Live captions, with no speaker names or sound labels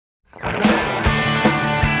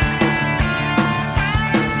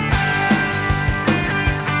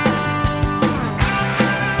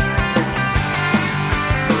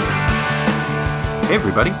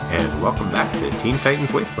everybody, and welcome back to Teen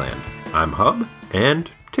Titans Wasteland. I'm Hub, and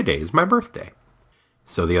today's my birthday.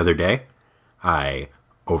 So the other day, I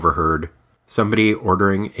overheard somebody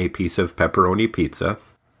ordering a piece of pepperoni pizza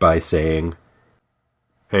by saying,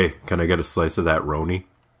 "Hey, can I get a slice of that roni?"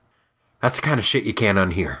 That's the kind of shit you can't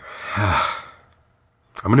unhear.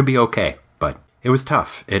 I'm gonna be okay, but it was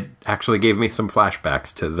tough. It actually gave me some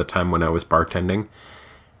flashbacks to the time when I was bartending,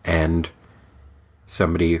 and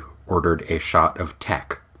somebody ordered a shot of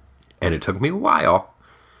tech. And it took me a while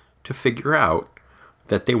to figure out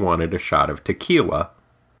that they wanted a shot of tequila,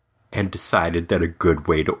 and decided that a good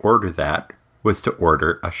way to order that was to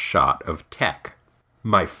order a shot of tech.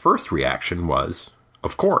 My first reaction was,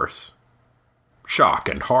 of course, shock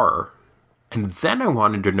and horror. And then I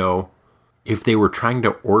wanted to know if they were trying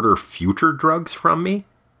to order future drugs from me.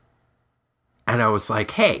 And I was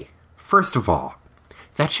like, hey, first of all,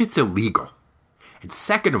 that shit's illegal. And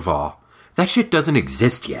second of all, that shit doesn't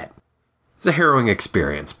exist yet. It's a harrowing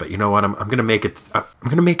experience, but you know what? I'm gonna make it. I'm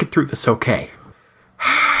gonna make it through this okay.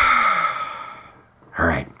 All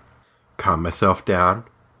right, calm myself down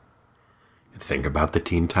and think about the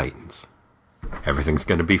Teen Titans. Everything's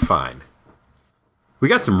gonna be fine. We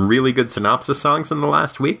got some really good synopsis songs in the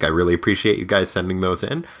last week. I really appreciate you guys sending those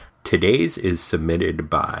in. Today's is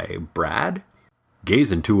submitted by Brad.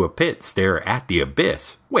 Gaze into a pit, stare at the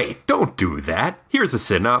abyss. Wait, don't do that. Here's a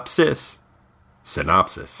synopsis.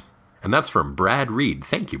 Synopsis. And that's from Brad Reed.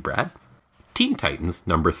 Thank you, Brad. Teen Titans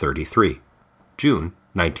number 33. June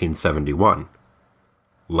 1971.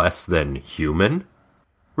 Less Than Human?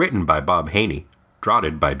 Written by Bob Haney.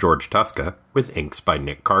 Draughted by George Tuska. With inks by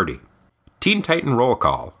Nick Cardy. Teen Titan roll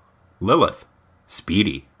call. Lilith.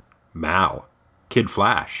 Speedy. Mal. Kid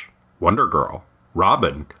Flash. Wonder Girl.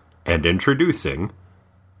 Robin. And introducing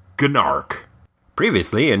Gnark.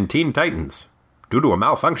 Previously in Teen Titans. Due to a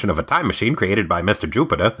malfunction of a time machine created by Mr.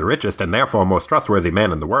 Jupiter, the richest and therefore most trustworthy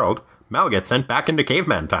man in the world, Mal gets sent back into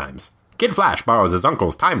caveman times. Kid Flash borrows his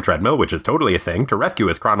uncle's time treadmill, which is totally a thing, to rescue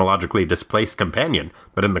his chronologically displaced companion,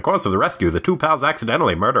 but in the course of the rescue, the two pals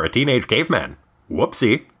accidentally murder a teenage caveman.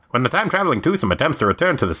 Whoopsie. When the time-traveling twosome attempts to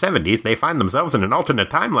return to the 70s, they find themselves in an alternate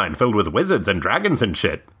timeline filled with wizards and dragons and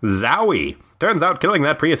shit. Zowie! Turns out killing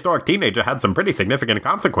that prehistoric teenager had some pretty significant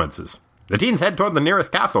consequences. The teens head toward the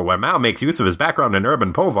nearest castle, where Mal makes use of his background in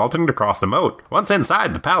urban pole vaulting to cross the moat. Once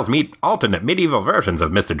inside, the pals meet alternate medieval versions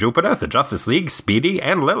of Mr. Jupiter, the Justice League, Speedy,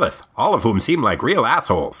 and Lilith, all of whom seem like real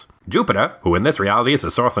assholes. Jupiter, who in this reality is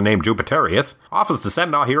a sorcerer named Jupiterius, offers to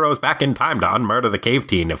send our heroes back in time to unmurder the cave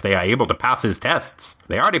teen if they are able to pass his tests.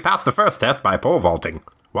 They already passed the first test by pole vaulting.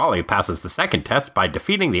 Wally passes the second test by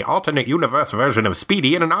defeating the alternate universe version of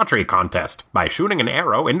Speedy in an archery contest, by shooting an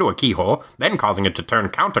arrow into a keyhole, then causing it to turn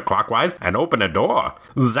counterclockwise and open a door.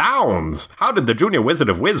 Zounds! How did the Junior Wizard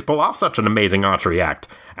of Wiz pull off such an amazing archery act?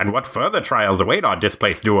 And what further trials await our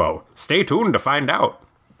displaced duo? Stay tuned to find out.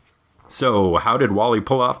 So, how did Wally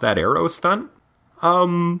pull off that arrow stunt?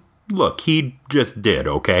 Look, he just did,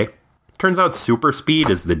 okay? Turns out super speed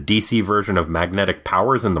is the DC version of magnetic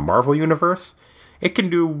powers in the Marvel Universe. It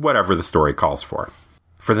can do whatever the story calls for.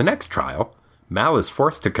 For the next trial, Mal is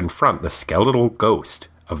forced to confront the skeletal ghost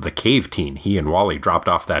of the cave teen he and Wally dropped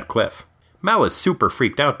off that cliff. Mal is super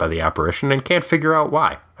freaked out by the apparition and can't figure out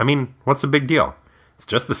why. I mean, what's the big deal? It's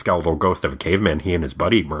just the skeletal ghost of a caveman he and his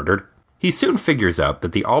buddy murdered. He soon figures out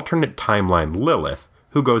that the alternate timeline Lilith,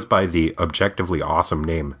 who goes by the objectively awesome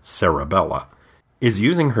name Cerebella, is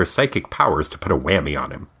using her psychic powers to put a whammy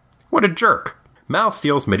on him. What a jerk! Mal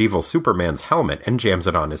steals medieval Superman's helmet and jams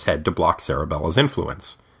it on his head to block Cerebella's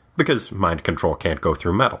influence, because mind control can't go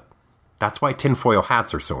through metal. That's why tinfoil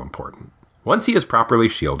hats are so important. Once he is properly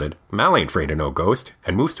shielded, Mal ain't afraid of no ghost,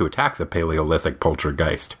 and moves to attack the Paleolithic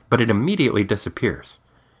poltergeist, but it immediately disappears.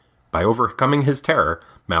 By overcoming his terror,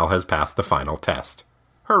 Mal has passed the final test.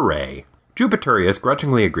 Hooray! Jupiterius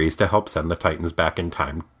grudgingly agrees to help send the Titans back in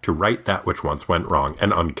time to right that which once went wrong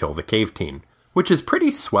and unkill the cave teen, which is pretty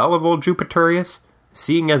swell of old Jupiterius,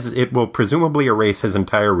 seeing as it will presumably erase his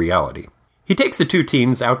entire reality. He takes the two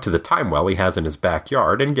teens out to the time well he has in his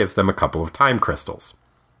backyard and gives them a couple of time crystals.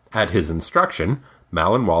 At his instruction,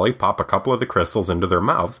 Mal and Wally pop a couple of the crystals into their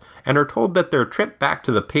mouths and are told that their trip back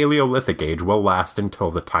to the Paleolithic age will last until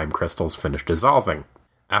the time crystals finish dissolving.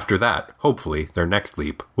 After that, hopefully, their next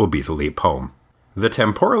leap will be the leap home. The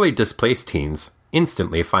temporally displaced teens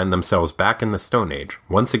instantly find themselves back in the Stone Age,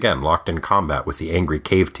 once again locked in combat with the angry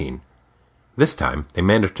cave teen. This time, they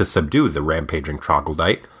manage to subdue the rampaging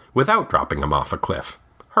troglodyte without dropping him off a cliff.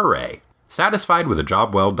 Hooray! Satisfied with a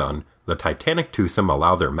job well done, the Titanic twosome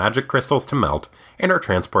allow their magic crystals to melt and are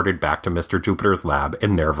transported back to Mr. Jupiter's lab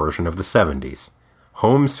in their version of the 70s.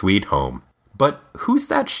 Home sweet home. But who's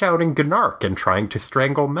that shouting Gnark and trying to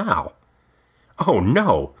strangle Mal? Oh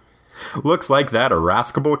no! Looks like that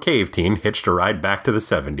irascible cave teen hitched a ride back to the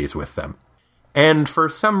 70s with them. And for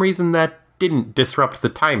some reason that didn't disrupt the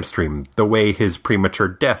time stream the way his premature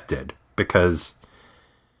death did. Because,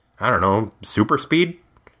 I don't know, super speed?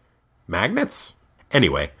 Magnets?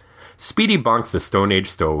 Anyway, Speedy bonks the Stone Age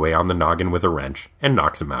stowaway on the noggin with a wrench and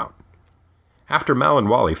knocks him out. After Mal and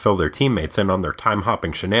Wally fill their teammates in on their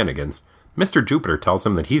time-hopping shenanigans, Mr. Jupiter tells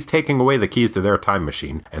them that he's taking away the keys to their time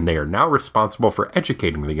machine, and they are now responsible for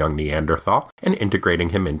educating the young Neanderthal and integrating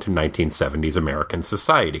him into 1970s American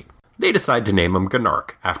society. They decide to name him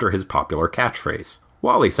Gnark, after his popular catchphrase.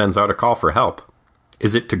 Wally sends out a call for help.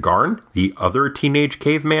 Is it to Garn, the other teenage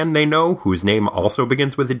caveman they know, whose name also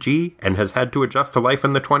begins with a G and has had to adjust to life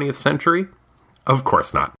in the 20th century? Of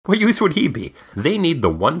course not. What use would he be? They need the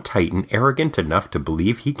one Titan arrogant enough to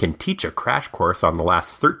believe he can teach a crash course on the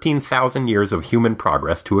last 13,000 years of human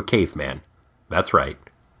progress to a caveman. That's right.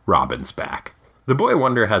 Robin's back. The boy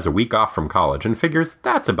wonder has a week off from college and figures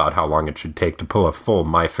that's about how long it should take to pull a full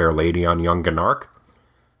My Fair Lady on young Gnark.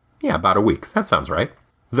 Yeah, about a week. That sounds right.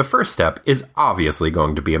 The first step is obviously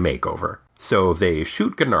going to be a makeover. So they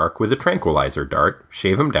shoot Gnark with a tranquilizer dart,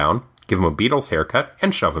 shave him down, give him a Beatles haircut,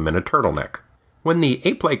 and shove him in a turtleneck. When the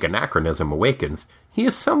ape-like anachronism awakens, he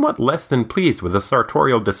is somewhat less than pleased with the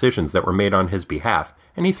sartorial decisions that were made on his behalf,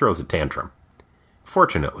 and he throws a tantrum.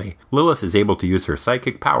 Fortunately, Lilith is able to use her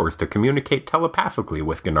psychic powers to communicate telepathically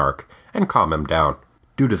with Gnark and calm him down.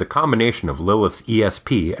 Due to the combination of Lilith's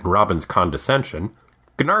ESP and Robin's condescension,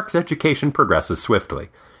 Gnark's education progresses swiftly,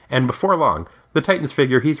 and before long, the Titans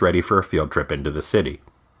figure he's ready for a field trip into the city.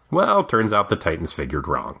 Well, turns out the Titans figured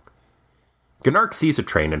wrong. Gnark sees a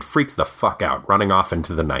train and freaks the fuck out, running off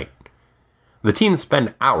into the night. The teens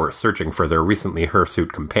spend hours searching for their recently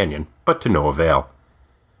hirsute companion, but to no avail.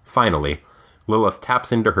 Finally, Lilith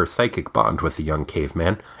taps into her psychic bond with the young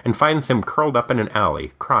caveman and finds him curled up in an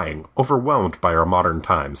alley, crying, overwhelmed by our modern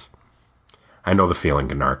times. I know the feeling,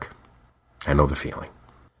 Gnark. I know the feeling.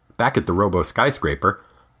 Back at the robo-skyscraper,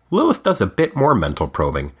 Lilith does a bit more mental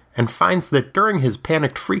probing and finds that during his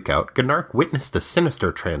panicked freakout, Gnark witnessed a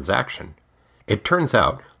sinister transaction. It turns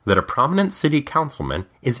out that a prominent city councilman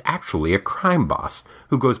is actually a crime boss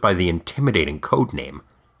who goes by the intimidating codename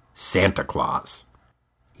Santa Claus.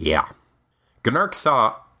 Yeah. Gnark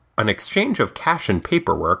saw an exchange of cash and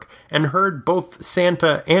paperwork and heard both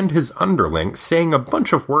Santa and his underling saying a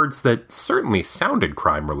bunch of words that certainly sounded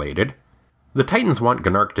crime-related. The Titans want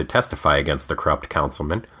Gnark to testify against the corrupt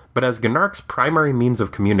councilman, but as Gnark's primary means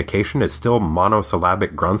of communication is still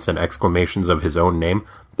monosyllabic grunts and exclamations of his own name,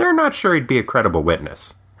 they're not sure he'd be a credible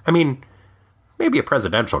witness. I mean, maybe a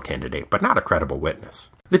presidential candidate, but not a credible witness.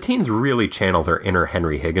 The teens really channel their inner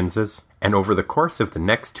Henry Higginses, and over the course of the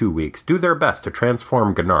next 2 weeks do their best to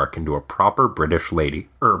transform Gnark into a proper British lady,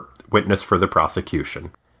 witness for the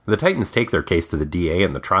prosecution. The Titans take their case to the DA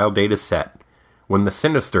and the trial date is set. When the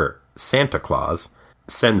sinister Santa Claus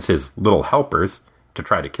sends his little helpers to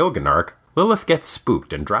try to kill Gnark, Lilith gets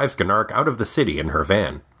spooked and drives Gnark out of the city in her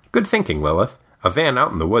van. Good thinking, Lilith. A van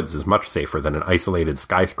out in the woods is much safer than an isolated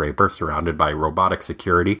skyscraper surrounded by robotic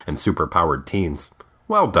security and superpowered teens.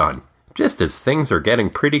 Well done. Just as things are getting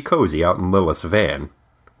pretty cozy out in Lilith's van,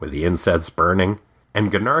 with the incense burning,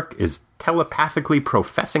 and Gnark is telepathically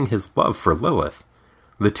professing his love for Lilith,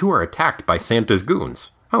 the two are attacked by Santa's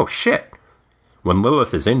goons. Oh shit! When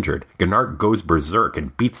Lilith is injured, Gnark goes berserk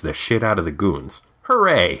and beats the shit out of the goons.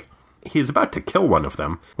 Hooray! He is about to kill one of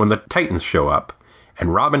them when the Titans show up,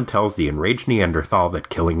 and Robin tells the enraged Neanderthal that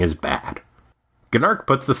killing is bad. Gnark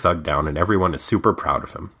puts the thug down and everyone is super proud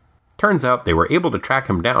of him. Turns out they were able to track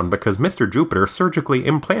him down because Mr. Jupiter surgically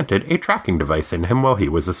implanted a tracking device in him while he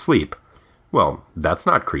was asleep. Well, that's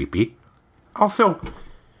not creepy. Also,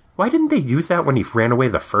 why didn't they use that when he ran away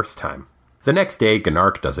the first time? The next day,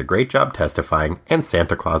 Gnark does a great job testifying, and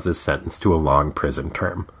Santa Claus is sentenced to a long prison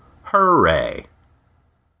term. Hooray!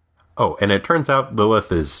 Oh, and it turns out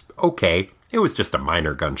Lilith is okay. It was just a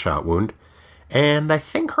minor gunshot wound. And I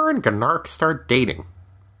think her and Gnark start dating.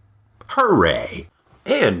 Hooray!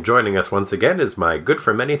 And joining us once again is my good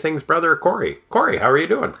for many things brother, Corey. Corey, how are you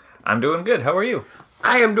doing? I'm doing good. How are you?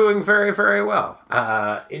 I am doing very, very well.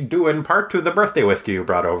 Due in part to the birthday whiskey you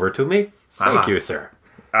brought over to me. Thank you, sir.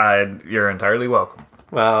 You're entirely welcome.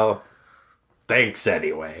 Well, thanks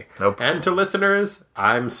anyway. Nope. And to listeners,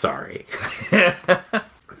 I'm sorry.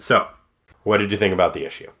 So, what did you think about the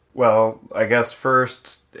issue? Well, I guess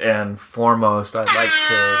first and foremost, I'd like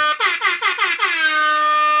to...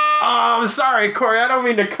 Oh, I'm sorry, Corey. I don't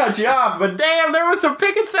mean to cut you off, but damn, there was some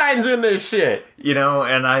picket signs in this shit. You know,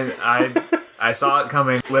 and I I saw it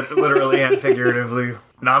coming, literally and figuratively.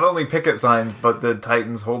 Not only picket signs, but the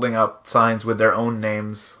Titans holding up signs with their own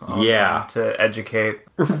names on them to educate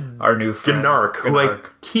our new friend. Gnark, who I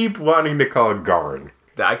keep wanting to call Garn.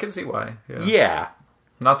 I can see why. Yeah.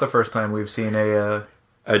 Not the first time we've seen a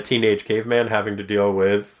teenage caveman having to deal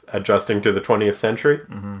with adjusting to the 20th century.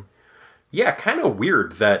 Mm-hmm. Yeah, kind of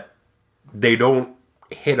weird that they don't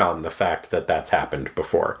hit on the fact that that's happened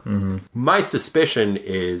before. Mm-hmm. My suspicion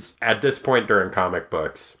is, at this point during comic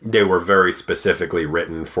books, they were very specifically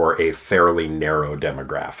written for a fairly narrow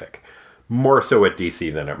demographic. More so at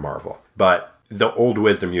DC than at Marvel. But the old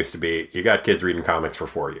wisdom used to be, you got kids reading comics for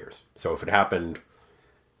 4 years. So if it happened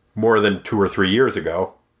more than 2 or 3 years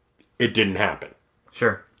ago, it didn't happen.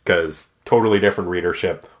 Sure. Because totally different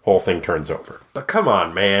readership, whole thing turns over. But come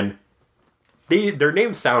on, man. Their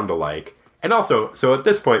names sound alike. And also, so at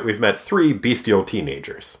this point, we've met 3 bestial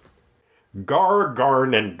teenagers. Gar,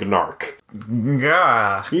 Garn, and Gnark.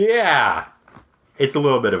 Gah. Yeah. It's a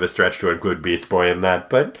little bit of a stretch to include Beast Boy in that,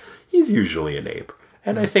 but he's usually an ape.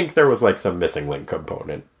 And I think there was like some missing link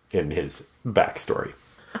component in his backstory.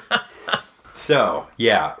 So,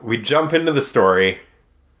 yeah, we jump into the story.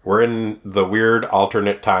 We're in the weird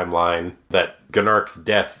alternate timeline that Gnark's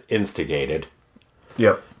death instigated.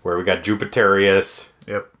 Yep. Where we got Jupiterius.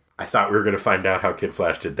 Yep. I thought we were going to find out how Kid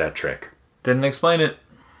Flash did that trick. Didn't explain it.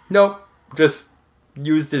 Nope. Just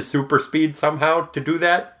used his super speed somehow to do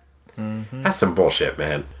that. Mm-hmm. That's some bullshit,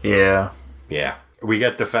 man. Yeah. Yeah. We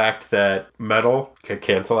get the fact that metal can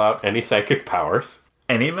cancel out any psychic powers.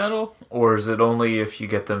 Any metal? Or is it only if you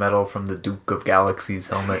get the metal from the Duke of Galaxy's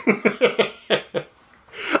helmet?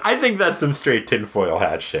 I think that's some straight tinfoil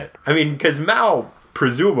hat shit. I mean, because Mal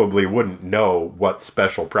presumably wouldn't know what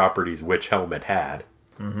special properties which helmet had.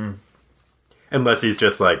 Mm-hmm. Unless he's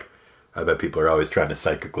just like, I bet people are always trying to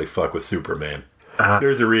psychically fuck with Superman.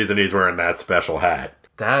 There's a reason he's wearing that special hat.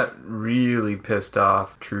 That really pissed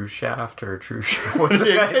off True Shaft or True Shot.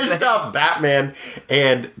 It pissed off Batman,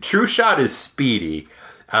 and True Shot is Speedy.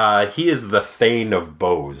 He is the Thane of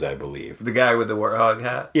Bose, I believe. The guy with the warthog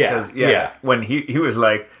hat? Yeah. When he was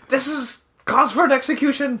like, this is cause for an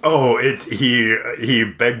execution. Oh, it's he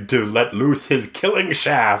begged to let loose his killing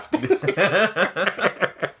shaft.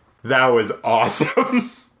 That was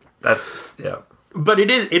awesome. Yeah. But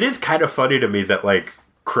it is kind of funny to me that, like,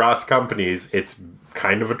 cross companies, it's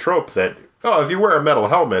kind of a trope that, oh, if you wear a metal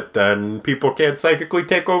helmet, then people can't psychically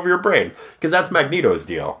take over your brain. Because that's Magneto's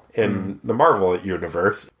deal. In the Marvel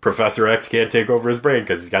universe, Professor X can't take over his brain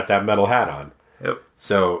because he's got that metal hat on. Yep.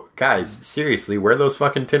 So, guys, seriously, wear those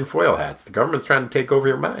fucking tinfoil hats. The government's trying to take over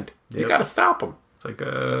your mind. Yep. You gotta stop them. It's like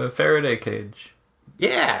a Faraday cage.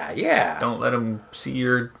 Yeah. Don't let them see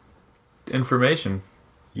your information.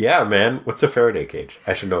 Yeah, man. What's a Faraday cage?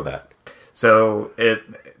 I should know that. So it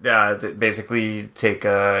basically take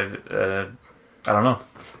I don't know.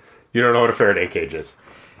 You don't know what a Faraday cage is?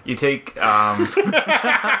 You take I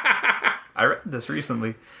read this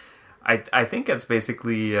recently. I think it's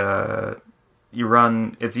basically you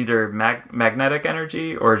run. It's either magnetic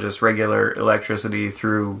energy or just regular electricity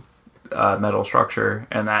through metal structure,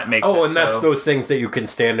 and that makes. Oh, and that's those things that you can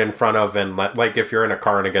stand in front of, and like if you're in a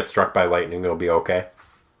car and it gets struck by lightning, it'll be okay.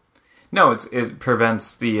 No, it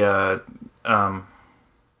prevents the. I don't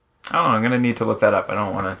know. I'm gonna need to look that up. I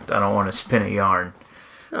don't want to spin a yarn.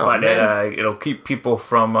 Oh, but it'll keep people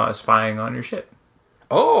from spying on your shit.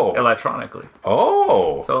 Oh, electronically.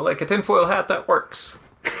 Oh, so like a tinfoil hat that works.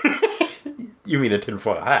 You mean a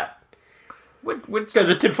tinfoil hat? Because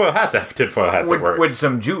a tinfoil hat's a tinfoil hat that works with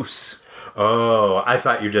some juice. Oh, I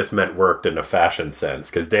thought you just meant worked in a fashion sense.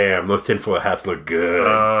 Because damn, those tinfoil hats look good.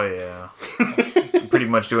 Oh yeah. You pretty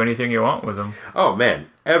much do anything you want with them. Oh man,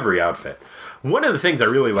 every outfit. One of the things I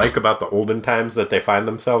really like about the olden times that they find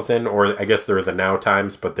themselves in, or I guess they're the now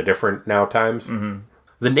times, but the different now times,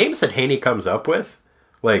 the names that Haney comes up with,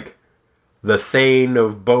 like the Thane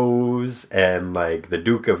of Bose and like the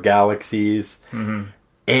Duke of Galaxies,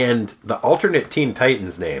 and the alternate Teen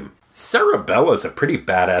Titans name. Cerebella's a pretty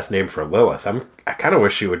badass name for Lilith. I kind of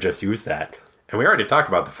wish she would just use that. And we already talked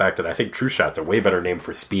about the fact that I think True Shot's a way better name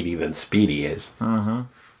for Speedy than Speedy is.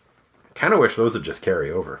 Kind of wish those would just carry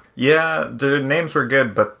over. Yeah, the names were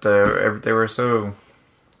good, but they were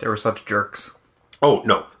such jerks. Oh,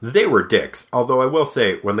 no, they were dicks. Although I will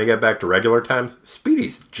say, when they get back to regular times,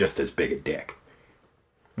 Speedy's just as big a dick.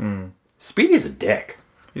 Speedy's a dick.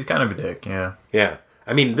 He's kind of a dick, yeah. Yeah.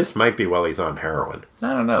 I mean, this might be while he's on heroin.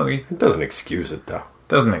 I don't know. It doesn't excuse it, though.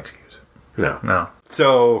 Doesn't excuse it. No.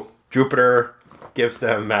 So, Jupiter gives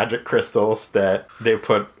them magic crystals that they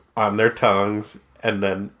put on their tongues, and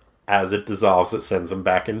then as it dissolves, it sends them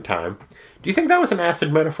back in time. Do you think that was an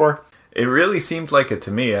acid metaphor? It really seemed like it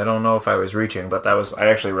to me. I don't know if I was reaching, but I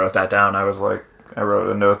actually wrote that down. I wrote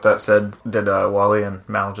a note that said, did Wally and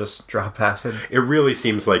Mal just drop acid? It really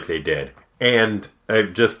seems like they did. And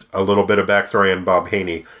just a little bit of backstory on Bob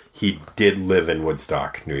Haney. He did live in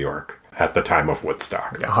Woodstock, New York, at the time of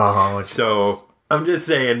Woodstock. Oh, so I'm just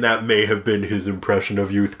saying that may have been his impression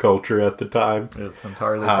of youth culture at the time. It's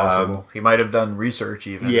entirely possible. He might have done research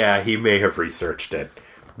even. Yeah, he may have researched it.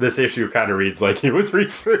 This issue kind of reads like he was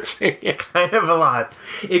researching it. Kind of a lot.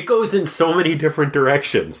 It goes in so many different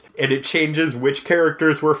directions, and it changes which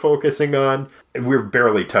characters we're focusing on. And we're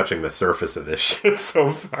barely touching the surface of this shit so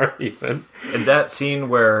far, even. And that scene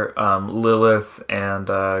where Lilith and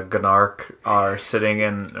Gnark are sitting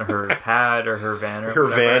in her pad or her van or her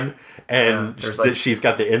whatever. van, and like, she's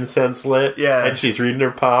got the incense lit, yeah, and she's reading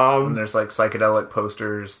her palm. And there's like psychedelic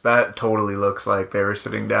posters. That totally looks like they were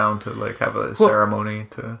sitting down to like have a ceremony.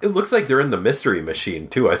 It looks like they're in the Mystery Machine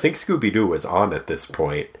too. I think Scooby-Doo was on at this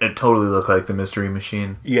point. It totally looked like the Mystery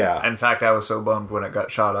Machine. Yeah. In fact, I was so bummed when it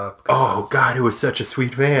got shot up. Oh God, it was such a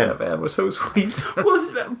sweet van. That van was so sweet.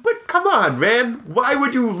 But come on, man. Why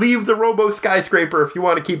would you leave the Robo Skyscraper if you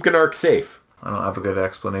want to keep Gnark safe? I don't have a good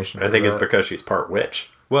explanation. I think it's because she's part witch.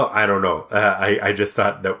 Well, I don't know. I just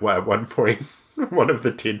thought that at one point, one of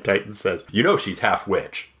the Teen Titans says, she's half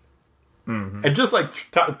witch. Mm-hmm. And just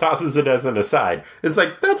like tosses it as an aside. It's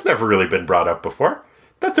like, that's never really been brought up before.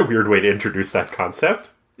 That's a weird way to introduce that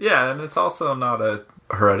concept. Yeah, and it's also not a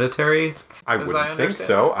hereditary. I wouldn't think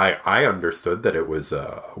so. I understood that it was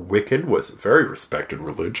Wiccan was a very respected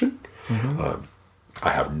religion. Mm-hmm. I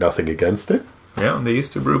have nothing against it. Yeah, and they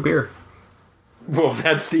used to brew beer. Well,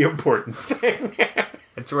 that's the important thing.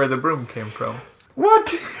 It's where the broom came from. What?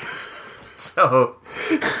 So,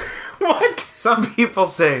 what? Some people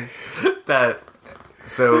say that.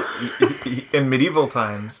 So, in medieval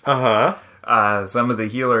times, some of the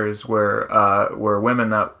healers were women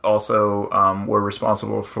that also were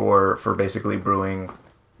responsible for basically brewing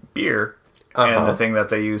beer. And the thing that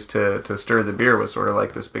they used to stir the beer was sort of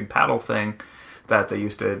like this big paddle thing that they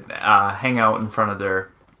used to hang out in front of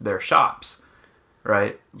their shops,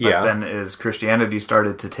 right? But then as Christianity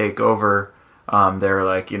started to take over, they were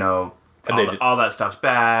like, all that stuff's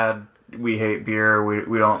bad. We hate beer.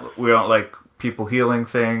 We don't like people healing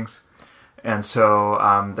things. And so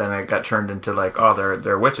then it got turned into like,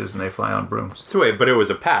 they're witches and they fly on brooms. So wait, but it was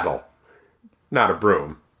a paddle, not a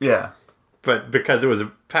broom. Yeah. But because it was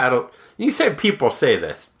a paddle, you said people say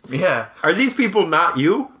this. Yeah. Are these people not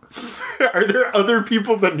you? Are there other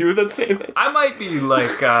people than you that say this? I might be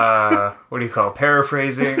like,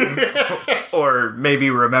 paraphrasing, or maybe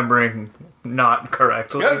remembering not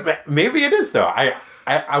correctly. Yeah, maybe it is though.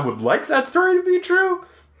 I would like that story to be true.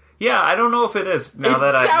 Yeah, I don't know if it is now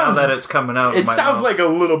that it's coming out. It sounds like a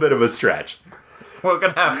little bit of a stretch. We're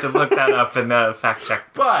gonna have to look that up in the fact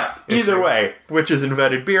check. But either way, Witches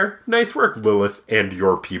Invented Beer. Nice work, Lilith and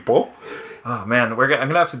your people. Oh man, I'm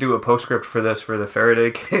gonna have to do a postscript for this for the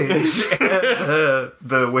Faraday cage and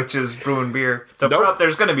the Witches brewing beer.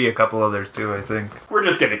 There's gonna be a couple others too, I think. We're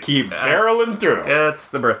just gonna keep barreling through. It's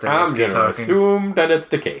the birthday. I'm gonna assume that it's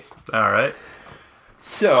the case. All right.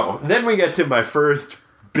 So then we get to my first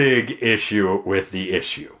big issue with the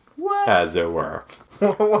issue, as it were.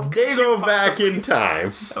 They go back in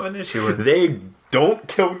time. I have an issue with. They don't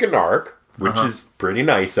kill Gnark, which is pretty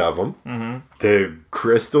nice of them. Mm-hmm. The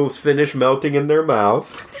crystals finish melting in their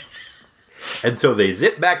mouth. And so they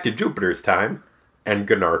zip back to Jupiter's time, and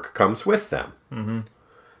Gnark comes with them. Mm-hmm.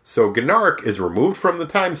 So Gnark is removed from the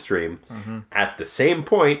time stream at the same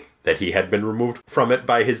point that he had been removed from it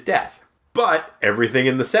by his death. But everything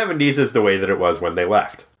in the 70s is the way that it was when they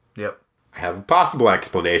left. Yep. I have a possible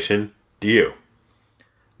explanation. Do you?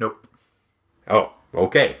 Nope. Oh,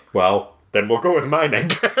 okay. Well, then we'll go with mine, I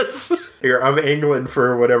guess. Here, I'm angling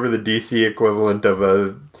for whatever the DC equivalent of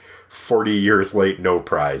a 40 years late no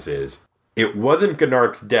prize is. It wasn't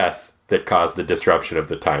Gnark's death that caused the disruption of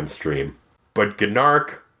the time stream, but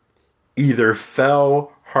Gnark either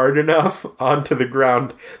fell hard enough onto the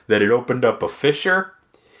ground that it opened up a fissure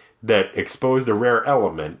that exposed a rare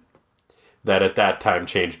element that at that time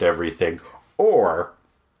changed everything, or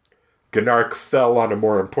Gnark fell on a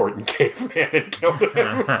more important caveman and killed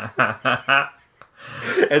him.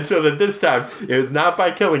 And so that this time, it was not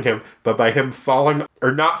by killing him, but by him falling,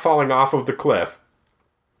 or not falling off of the cliff,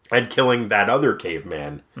 and killing that other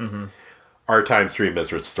caveman, our time stream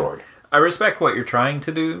is restored. I respect what you're trying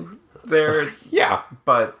to do there. Yeah.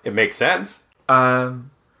 But it makes sense.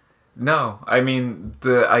 No. I mean,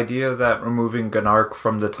 the idea that removing Gnark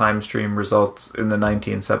from the time stream results in the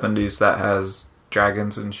 1970s that has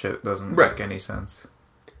dragons and shit doesn't make any sense.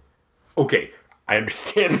 Okay. I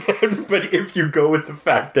understand that, but if you go with the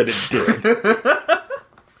fact that it did...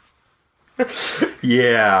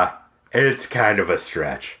 yeah, it's kind of a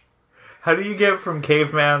stretch. How do you get from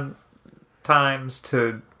caveman times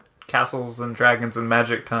to castles and dragons and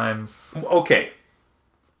magic times? Okay.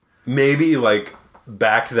 Maybe, like,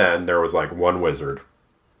 back then there was, like, one wizard.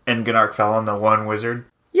 And Gnark fell on the one wizard?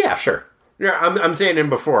 Yeah, sure. Yeah, I'm saying in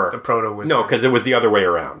before. The proto-wizard. No, because it was the other way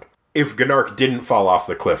around. If Gnark didn't fall off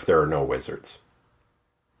the cliff, there are no wizards.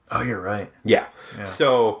 Oh, you're right. Yeah.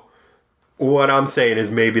 So, what I'm saying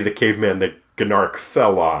is maybe the caveman that Gnark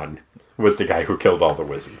fell on was the guy who killed all the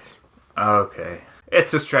wizards. Okay.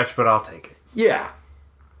 It's a stretch, but I'll take it. Yeah.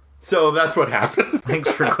 So that's what happened. Thanks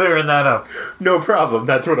for clearing that up. No problem.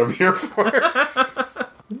 That's what I'm here for.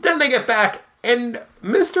 Then they get back, and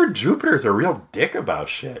Mr. Jupiter's a real dick about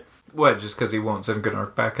shit. What, just because he won't send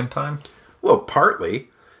Gnark back in time? Well, partly.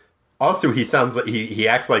 Also, he sounds like he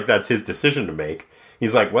acts like that's his decision to make.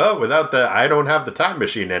 He's like, well, I don't have the time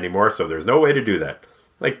machine anymore, so there's no way to do that.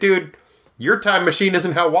 Like, dude, your time machine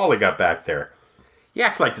isn't how Wally got back there. He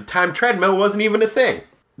acts like the time treadmill wasn't even a thing.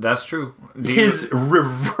 That's true. His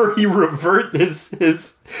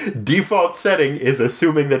default setting is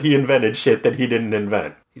assuming that he invented shit that he didn't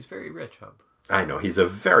invent. He's very rich, Hub. I know, he's a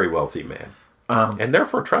very wealthy man. And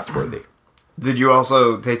therefore trustworthy. Did you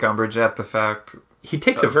also take umbrage at the fact... He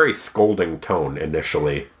takes a very scolding tone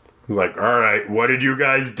initially. He's like, alright, what did you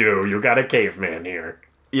guys do? You got a caveman here.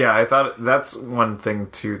 Yeah, I thought that's one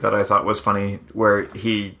thing, too, that I thought was funny, where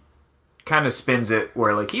he kind of spins it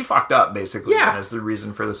where, like, he fucked up, basically, and is the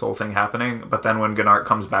reason for this whole thing happening. But then when Gnark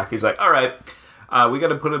comes back, he's like, alright, we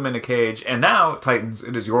gotta put him in a cage, and now, Titans,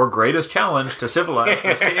 it is your greatest challenge to civilize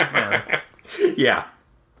this caveman. Yeah.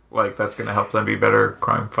 Like, that's gonna help them be better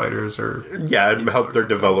crime fighters, or... Yeah, and help their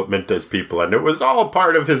development as people, and it was all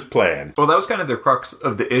part of his plan. Well, that was kind of the crux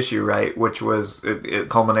of the issue, right? Which was, it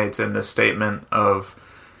culminates in this statement of,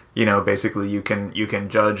 you know, basically you can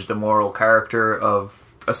judge the moral character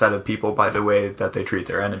of a set of people by the way that they treat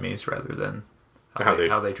their enemies rather than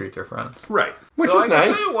how they treat their friends. Right. Which so was nice. I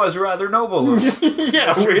guess it was rather noble.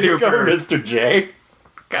 Yeah, way to go, Mr. J.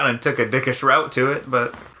 Kind of took a dickish route to it,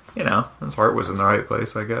 but, you know, his heart was in the right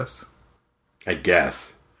place, I guess. I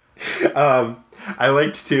guess. I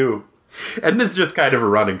liked to, and this is just kind of a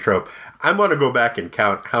running trope, I want to go back and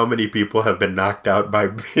count how many people have been knocked out by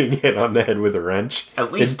being hit on the head with a wrench.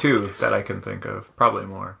 At least two that I can think of. Probably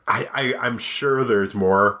more. I'm sure there's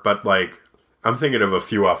more, but, like, I'm thinking of a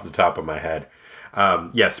few off the top of my head.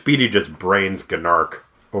 Speedy just brains Gnark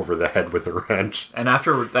over the head with a wrench. And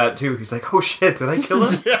after that, too, he's like, oh shit, did I kill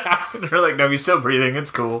him? Yeah. And they're like, no, he's still breathing,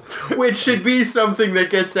 it's cool. Which should be something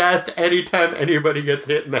that gets asked anytime anybody gets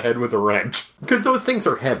hit in the head with a wrench. Because those things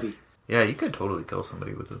are heavy. Yeah, you could totally kill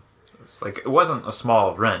somebody with it. Like, it wasn't a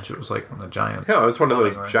small wrench, it was like a giant... Yeah, it was one of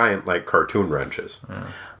those giant, like, cartoon wrenches.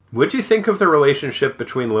 Yeah. What'd you think of the relationship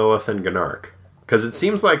between Lilith and Gnark? Because it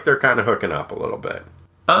seems like they're kind of hooking up a little bit.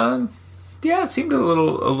 Yeah, it seemed a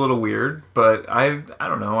little weird, but I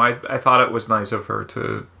don't know. I thought it was nice of her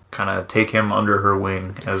to kind of take him under her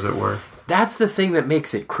wing, as it were. That's the thing that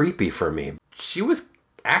makes it creepy for me. She was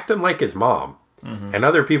acting like his mom, and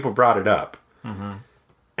other people brought it up. Mm-hmm.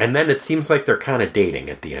 And then it seems like they're kind of dating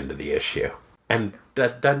at the end of the issue. And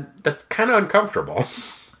that's kind of uncomfortable.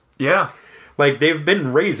 Yeah. Like, they've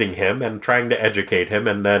been raising him and trying to educate him,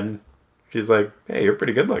 and then she's like, hey, you're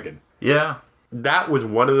pretty good looking. Yeah. That was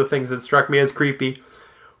one of the things that struck me as creepy.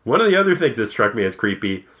 One of the other things that struck me as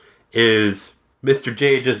creepy is Mr.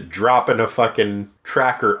 J just dropping a fucking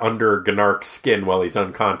tracker under Gnark's skin while he's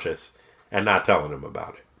unconscious and not telling him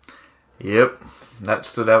about it. Yep. That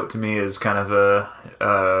stood out to me as kind of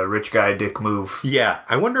a rich guy dick move. Yeah.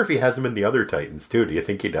 I wonder if he has him in the other Titans, too. Do you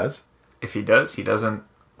think he does? If he does, he doesn't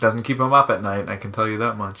keep him up at night, I can tell you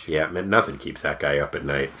that much. Yeah, man, nothing keeps that guy up at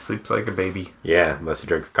night. Sleeps like a baby. Yeah, unless he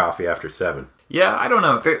drinks coffee after 7. Yeah, I don't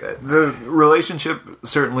know. The relationship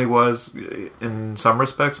certainly was, in some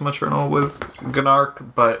respects, maternal with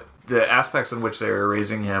Gnark, but the aspects in which they were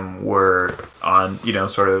raising him were on, you know,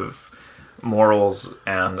 sort of morals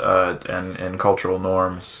and cultural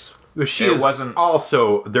norms. Wasn't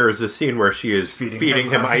also, there's a scene where she is feeding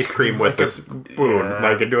him ice cream with a spoon,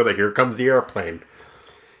 like, and doing like, here comes the airplane.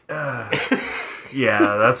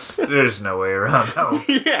 Yeah, there's no way around how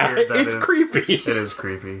it's creepy. It is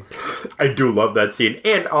creepy. I do love that scene.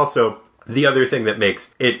 And also, the other thing that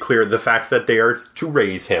makes it clear, the fact that they are to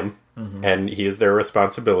raise him, and he is their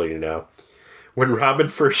responsibility now. When Robin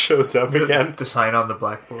first shows up again... The sign on the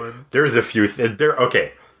blackboard. There's a few... there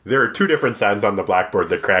are 2 different signs on the blackboard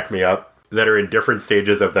that crack me up, that are in different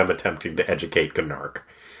stages of them attempting to educate Gnark,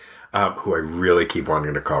 who I really keep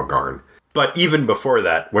wanting to call Garn. But even before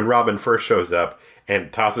that, when Robin first shows up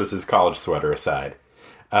and tosses his college sweater aside,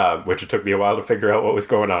 which it took me a while to figure out what was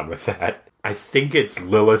going on with that, I think it's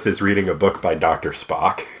Lilith is reading a book by Dr.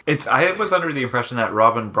 Spock. I was under the impression that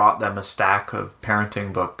Robin brought them a stack of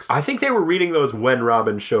parenting books. I think they were reading those when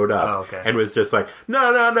Robin showed up. Oh, okay. And was just like,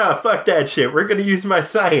 no, fuck that shit. We're going to use my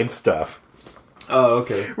science stuff. Oh,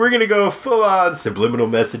 okay. We're going to go full-on subliminal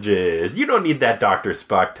messages. You don't need that Dr.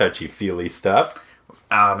 Spock touchy-feely stuff.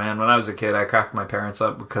 Ah, man, when I was a kid, I cracked my parents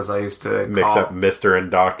up because I used to Mix up Mr. and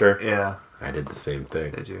Doctor. Yeah. I did the same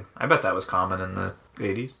thing. Did you? I bet that was common in the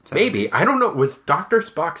 80s. 70s. Maybe. I don't know. Was Dr.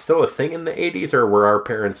 Spock still a thing in the 80s, or were our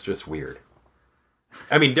parents just weird?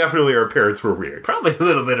 I mean, definitely our parents were weird. Probably a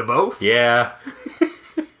little bit of both. Yeah.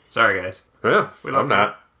 Sorry, guys. Well, We love I'm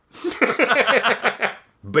not.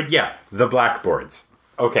 But yeah, the blackboards.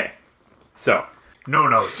 Okay. So. No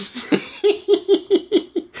nos.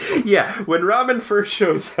 Yeah, when Robin first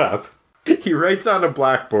shows up, he writes on a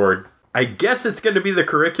blackboard. I guess it's going to be the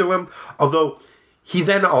curriculum, although he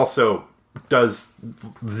then also does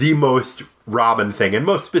the most Robin thing, and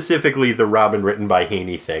most specifically the Robin written by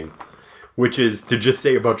Haney thing, which is to just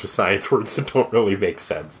say a bunch of science words that don't really make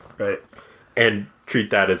sense. Right. And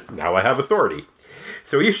treat that as, now I have authority.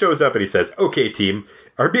 So he shows up and he says, okay, team,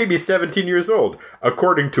 our baby's 17 years old.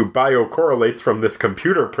 According to biocorrelates from this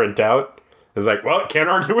computer printout. It's like, well, can't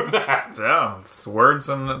argue with that. Yeah, it's words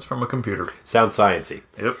and it's from a computer. Sounds sciencey.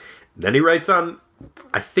 Yep. Then he writes on,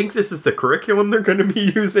 I think this is the curriculum they're going to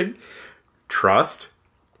be using. Trust,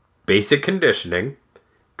 basic conditioning,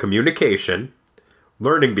 communication,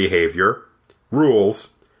 learning behavior,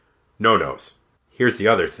 rules, no-nos. Here's the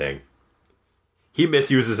other thing. He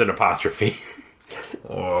misuses an apostrophe.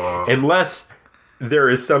 Unless there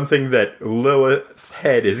is something that Lilith's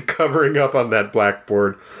head is covering up on that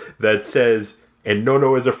blackboard that says, and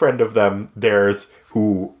no is a friend of theirs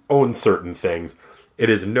who owns certain things. It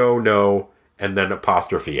is no, and then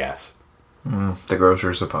apostrophe S. The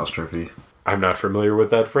grocer's apostrophe. I'm not familiar with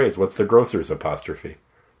that phrase. What's the grocer's apostrophe?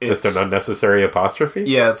 Just an unnecessary apostrophe?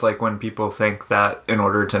 Yeah, it's like when people think that in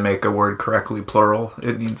order to make a word correctly plural,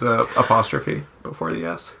 it needs a apostrophe before the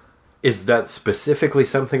S. Is that specifically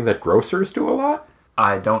something that grocers do a lot?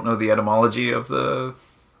 I don't know the etymology of the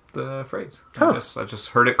phrase. Huh. I just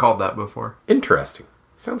heard it called that before. Interesting.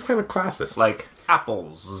 Sounds kind of classist. Like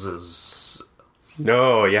apples.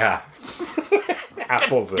 No, yeah.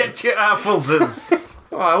 Appleses. Get your appleses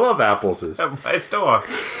Oh, I love appleses. at my store.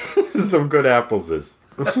 Some good appleses.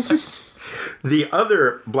 The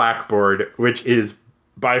other blackboard, which is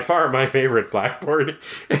by far my favorite blackboard,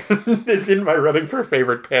 is in my running for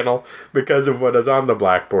favorite panel because of what is on the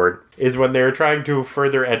blackboard, is when they're trying to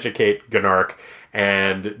further educate Gnark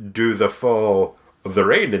and do the full, the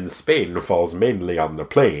rain in Spain falls mainly on the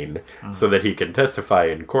plain, so that he can testify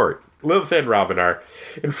in court. Lilith and Robin are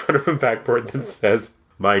in front of a blackboard that says,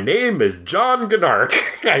 "My name is John Gnark.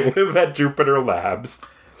 I live at Jupiter Labs."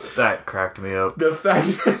 That cracked me up. The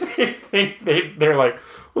fact that they think they're like,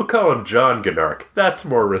 we'll call him John Gnark. That's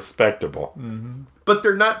more respectable. Mm-hmm. But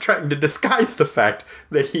they're not trying to disguise the fact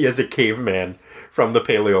that he is a caveman from the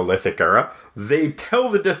Paleolithic era. They tell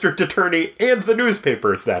the district attorney and the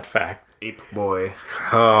newspapers that fact. Ape Boy.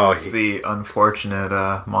 Oh, It's the unfortunate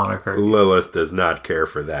moniker. Lilith does not care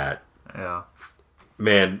for that. Yeah.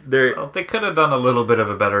 Man, they're... Well, they could have done a little bit of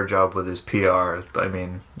a better job with his PR. I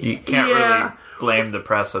mean, you can't really blame the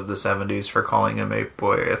press of the 70s for calling him Ape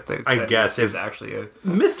Boy if they said guess he was if- actually a...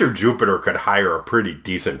 Mr. Jupiter could hire a pretty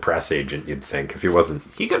decent press agent, you'd think, if he wasn't...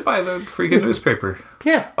 He could buy the freaking newspaper.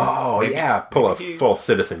 Yeah. Oh, yeah. Pull a maybe he- full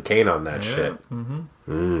Citizen Kane on that shit.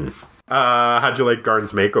 Mm-hmm. How'd you like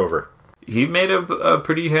Garn's makeover? He made a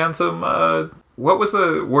pretty handsome... what was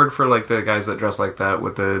the word for like the guys that dress like that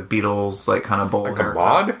with the Beatles like kind of bowl Like a haircut?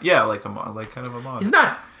 mod? Yeah, like a mod, like kind of a mod. He's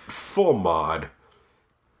not full mod.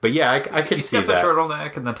 But yeah, I could He's see got the that.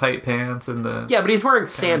 turtleneck and the tight pants and the... Yeah, but he's wearing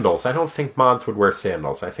sandals. I don't think mods would wear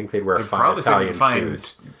sandals. I think they'd wear fine Probably Italian couldn't find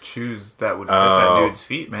shoes. shoes that would fit that dude's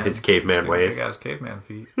feet, man. his caveman ways. Big ass caveman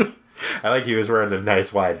feet. I like he was wearing a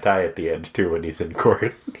nice wide tie at the end, too, when he's in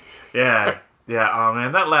court. Yeah. Yeah, oh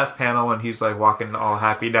man, that last panel when he's like walking all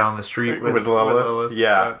happy down the street with Lilith?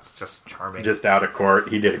 Yeah. it's just charming. Just out of court.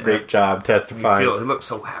 He did a great job he testifying. looks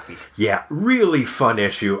so happy. Yeah, really fun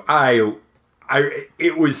issue.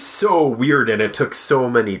 It was so weird and it took so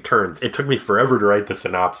many turns. It took me forever to write the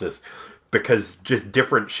synopsis because just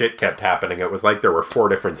different shit kept happening. It was like there were 4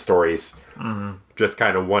 different stories, just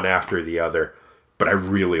kind of one after the other. But I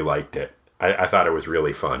really liked it. I thought it was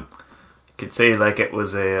really fun. You could say like it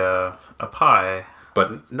was a pie.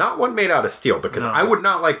 But not one made out of steel, because No. I would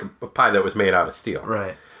not like a pie that was made out of steel.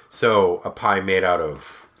 Right. So a pie made out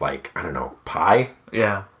of like, I don't know, pie?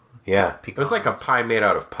 Yeah. Yeah. It was like a pie made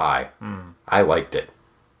out of pie. I liked it.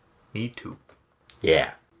 Me too.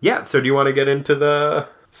 Yeah. Yeah, so do you want to get into the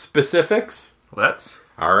specifics? Let's.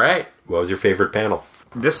 All right. What was your favorite panel?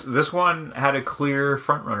 This one had a clear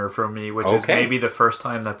front runner for me, which is maybe the first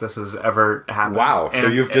time that this has ever happened. Wow, so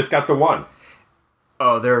you've just got the one.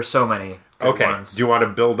 Oh, there are so many good Okay, ones. do you want to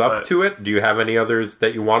build up to it? Do you have any others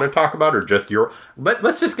that you want to talk about, or just your...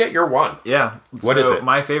 Let's just get your one. Yeah. What is it?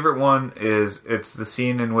 My favorite one is, it's the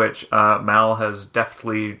scene in which Mal has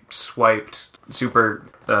deftly swiped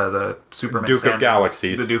the Superman Duke of Sandals,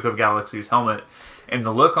 Galaxies. the Duke of Galaxies helmet. And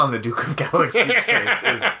the look on the Duke of Galaxy's face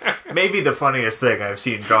is maybe the funniest thing I've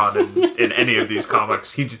seen drawn in any of these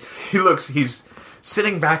comics. He's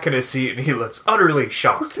sitting back in his seat and he looks utterly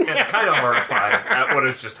shocked and kind of horrified at what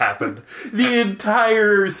has just happened. The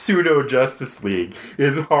entire pseudo-Justice League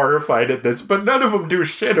is horrified at this, but none of them do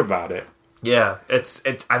shit about it. Yeah, it's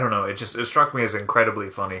I don't know, it struck me as incredibly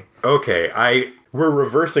funny. Okay, we're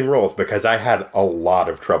reversing roles because I had a lot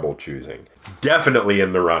of trouble choosing. Definitely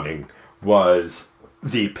in the running was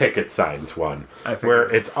the picket signs one,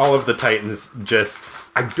 where it's all of the Titans just...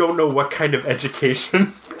 I don't know what kind of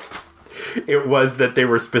education it was that they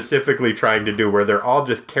were specifically trying to do, where they're all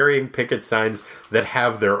just carrying picket signs that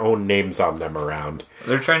have their own names on them around.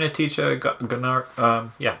 They're trying to teach Gnark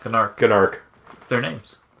their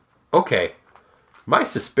names. Okay, my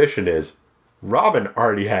suspicion is Robin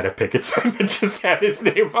already had a picket sign that just had his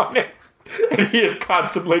name on it, and he is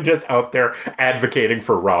constantly just out there advocating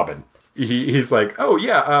for Robin. He's like, oh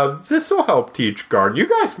yeah, this will help teach Garn. You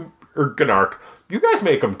guys, or Gnark, you guys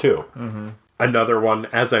make them too. Mm-hmm. Another one,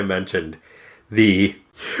 as I mentioned, the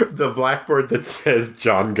blackboard that says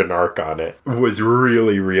John Gnark on it was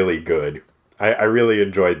really, really good. I really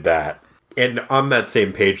enjoyed that. And on that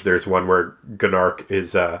same page, there's one where Gnark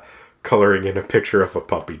is coloring in a picture of a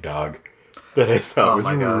puppy dog that I thought was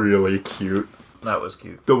really cute. That was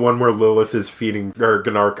cute. The one where Lilith is feeding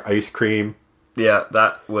Gnark ice cream. Yeah,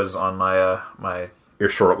 that was on my your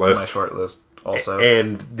short list. My short list also.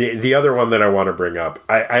 And the other one that I want to bring up,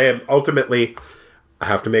 I am ultimately, I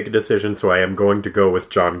have to make a decision, so I am going to go with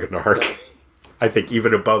John Gnark. I think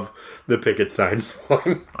even above the picket signs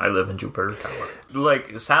one. I live in Jupiter Tower.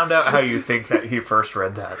 Like, sound out how you think that he first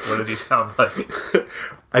read that. What did he sound like?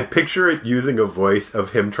 I picture it using a voice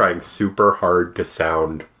of him trying super hard to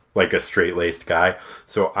sound like a straight-laced guy.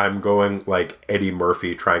 So I'm going like Eddie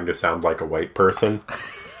Murphy trying to sound like a white person.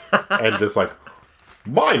 And just like,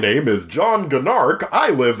 my name is John Gnark. I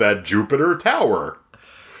live at Jupiter Tower.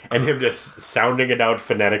 And him just sounding it out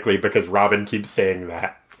phonetically because Robin keeps saying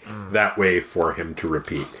that way for him to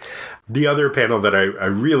repeat. The other panel that I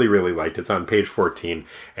really, really liked, it's on page 14,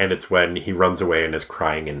 and it's when he runs away and is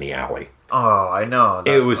crying in the alley. Oh, I know.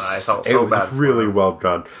 It was really well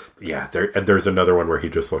done. Yeah, there's another one where he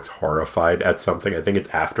just looks horrified at something. I think it's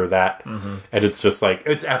after that. Mm-hmm. And it's just like,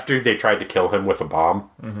 it's after they tried to kill him with a bomb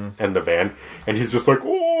and the van. And he's just like,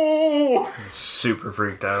 oh! Super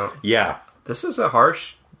freaked out. Yeah. This is a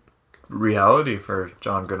harsh reality for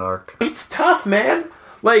John Gnark. It's tough, man.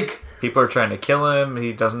 Like, people are trying to kill him.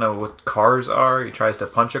 He doesn't know what cars are. He tries to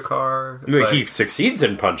punch a car. He succeeds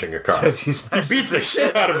in punching a car. He beats the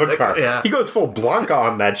shit out of a car. Yeah. He goes full Blanca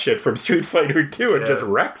on that shit from Street Fighter 2 and just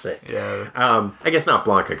wrecks it. Yeah. I guess not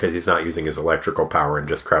Blanca because he's not using his electrical power and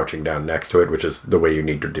just crouching down next to it, which is the way you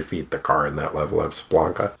need to defeat the car in that level of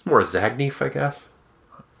Blanca. It's more Zangief, I guess.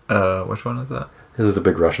 Which one is that? This is the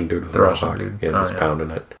big Russian dude with the Russian dude. Yeah, he's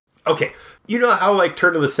pounding it. Okay. You know how, like,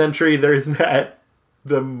 turn of the century, there's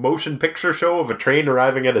the motion picture show of a train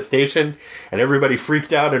arriving at a station, and everybody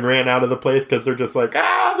freaked out and ran out of the place because they're just like,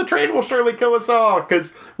 the train will surely kill us all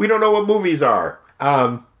because we don't know what movies are.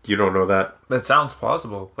 You don't know that? That sounds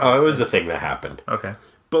plausible. Oh, it was a thing that happened. Okay.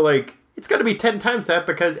 But, like, it's got to be 10 times that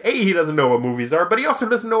because, A, he doesn't know what movies are, but he also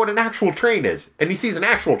doesn't know what an actual train is. And he sees an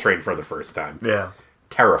actual train for the first time. Yeah.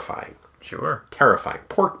 Terrifying. Sure. Terrifying.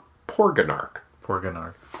 Poor Gnark. Poor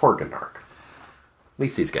Gnark. Poor Gnark. At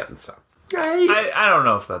least he's getting some. I don't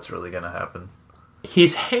know if that's really going to happen.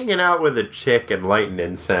 He's hanging out with a chick and lighting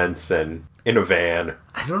incense and in a van.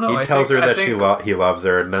 I don't know. He tells her that he loves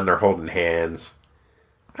her, and then they're holding hands.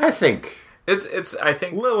 I think I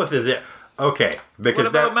think Lilith is it. Okay, because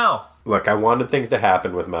what about Mal? Look, I wanted things to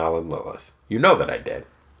happen with Mal and Lilith. You know that I did.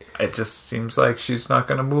 It just seems like she's not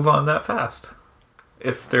going to move on that fast.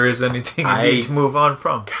 If there is anything you need to move on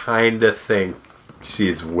from. Kind of think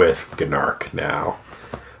she's with Gnark now.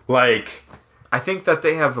 Like, I think that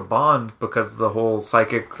they have a bond because the whole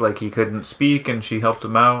psychic, like, he couldn't speak and she helped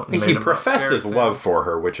him out. And he professed his love for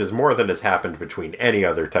her, which is more than has happened between any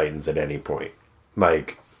other Titans at any point.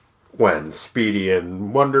 Like, when Speedy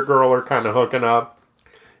and Wonder Girl are kind of hooking up.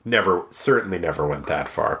 Certainly never went that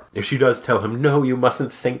far. If she does tell him, no, you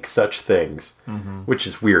mustn't think such things. Mm-hmm. Which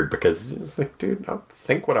is weird because it's like, dude, I'll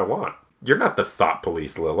think what I want. You're not the thought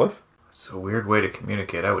police, Lilith. It's a weird way to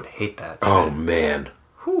communicate. I would hate that. Oh, man.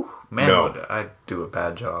 Whew. Man, no. Would I do a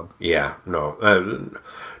bad job. Yeah, no.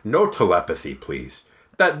 No telepathy, please.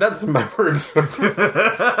 That's my words. Would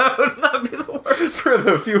not be the worst. For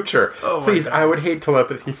the future. Oh, please, I would hate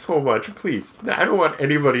telepathy so much. Please. I don't want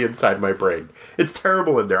anybody inside my brain. It's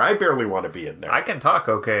terrible in there. I barely want to be in there. I can talk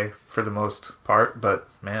okay for the most part, but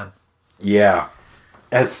man. Yeah.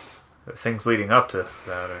 That's... The things leading up to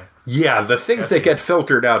that. Yeah, the things that get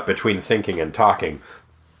filtered out between thinking and talking,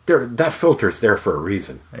 that filter's there for a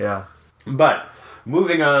reason. Yeah. But,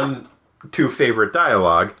 moving on to favorite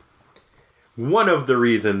dialogue, one of the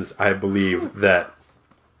reasons I believe that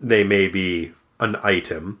they may be an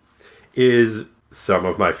item is some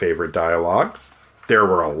of my favorite dialogue. There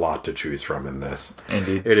were a lot to choose from in this.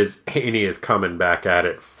 Indeed. It is, Haney is coming back at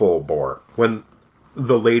it full bore. When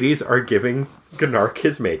the ladies are giving Gnark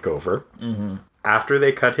his makeover, after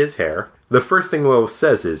they cut his hair, the first thing Lilith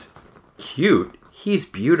says is, cute, he's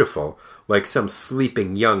beautiful, like some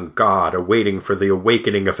sleeping young god awaiting for the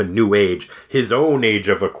awakening of a new age, his own age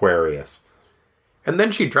of Aquarius. And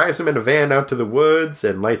then she drives him in a van out to the woods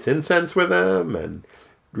and lights incense with him and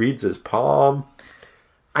reads his palm.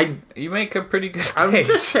 You make a pretty good case. I'm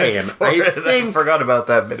just saying. I forgot about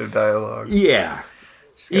that bit of dialogue. Yeah.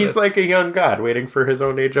 He's like a young god waiting for his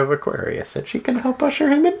own age of Aquarius, and she can help usher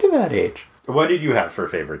him into that age. What did you have for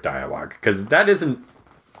favorite dialogue? Because that isn't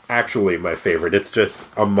actually my favorite. It's just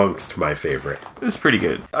amongst my favorite. It's pretty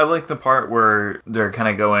good. I like the part where they're kind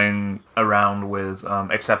of going around with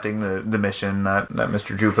accepting the mission that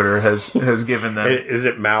Mr. Jupiter has given them. Is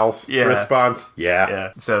it Mal's response? Yeah.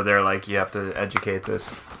 Yeah. So they're like, you have to educate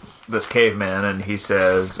this caveman, and he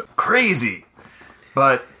says, crazy,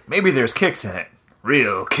 but maybe there's kicks in it.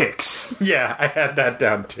 Real kicks. Yeah, I had that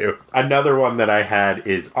down too. Another one that I had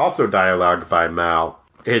is also dialogue by Mal.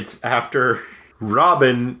 It's after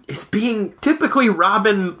Robin is being typically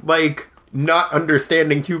Robin, like, not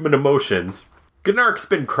understanding human emotions. Gnark's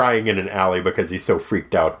been crying in an alley because he's so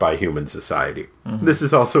freaked out by human society. Mm-hmm. This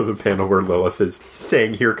is also the panel where Lilith is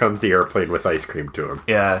saying, here comes the airplane with ice cream to him.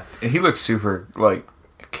 Yeah, he looks super, like,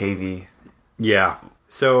 cavey. Yeah.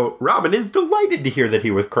 So Robin is delighted to hear that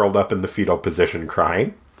he was curled up in the fetal position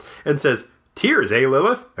crying, and says, tears, eh,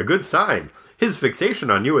 Lilith? A good sign. His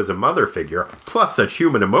fixation on you as a mother figure, plus such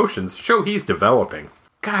human emotions, show he's developing.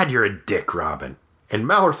 God, you're a dick, Robin. And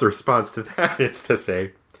Mal's response to that is to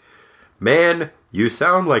say, man, you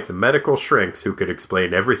sound like the medical shrinks who could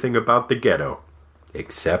explain everything about the ghetto.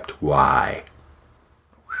 Except why.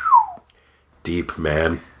 Whew. Deep,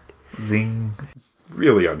 man. Zing.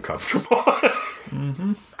 Really uncomfortable.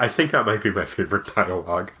 I think that might be my favorite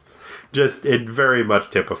dialogue. Just, it very much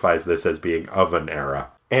typifies this as being of an era.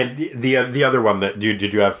 And the other one that did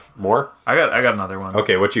you have more? I got another one.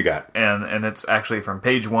 Okay, what you got? And it's actually from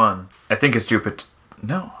page 1. I think it's Jupiter.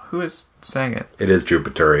 No, who is saying it? It is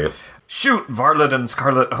Jupiterius. Shoot, varlet and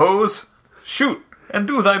scarlet hose. Shoot, and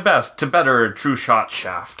do thy best to better a true shot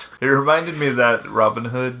shaft. It reminded me of that Robin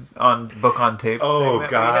Hood on Book on Tape. Oh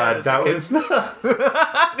God, that was.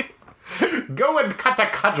 Go and cut a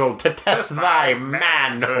cudgel to test thy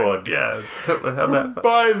manhood. Yeah, have that.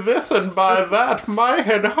 By this and by that, my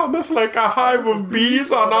head hummeth like a hive of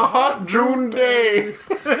bees on a hot June day.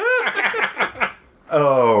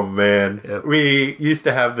 Oh man, yep. We used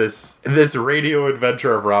to have this radio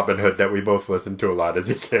adventure of Robin Hood that we both listened to a lot as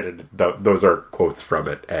a kid, and those are quotes from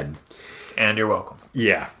it. And you're welcome.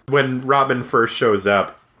 Yeah, when Robin first shows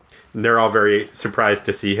up, and they're all very surprised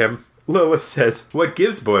to see him. Lilith says, what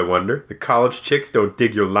gives, boy wonder? The college chicks don't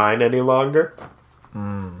dig your line any longer?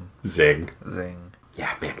 Zing. Zing.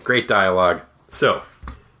 Yeah, man, great dialogue. So,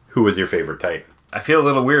 who was your favorite Titan? I feel a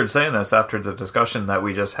little weird saying this after the discussion that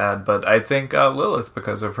we just had, but I think Lilith,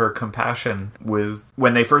 because of her compassion with...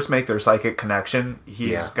 When they first make their psychic connection,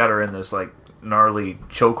 he's got her in this, like, gnarly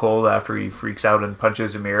chokehold after he freaks out and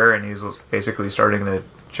punches a mirror, and he's basically starting to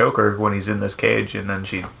choke her when he's in this cage, and then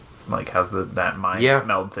she... like has that mind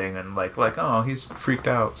meld thing and like oh, he's freaked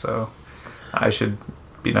out, so I should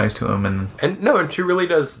be nice to him, and she really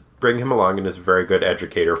does bring him along and is a very good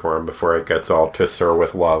educator for him before it gets all to Sir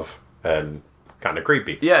with love and kind of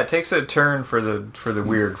creepy. Yeah, it takes a turn for the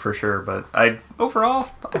weird for sure, but I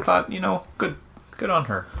thought good on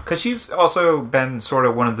her, because she's also been sort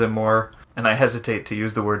of one of the more, and I hesitate to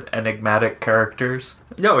use the word enigmatic characters.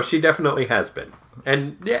 No, she definitely has been,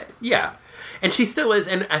 and yeah. And she still is,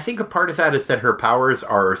 and I think a part of that is that her powers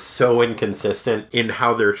are so inconsistent in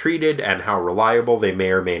how they're treated and how reliable they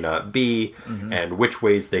may or may not be, and which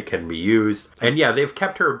ways they can be used. And yeah, they've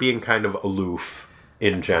kept her being kind of aloof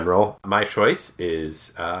in general. My choice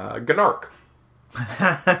is Gnark.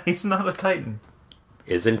 He's not a Titan.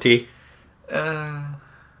 Isn't he?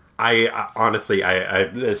 I honestly,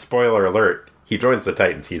 spoiler alert, he joins the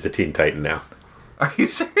Titans. He's a Teen Titan now. Are you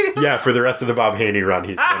serious? Yeah, for the rest of the Bob Haney run,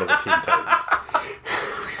 he's one of the Teen Titans.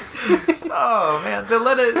 Oh, man. They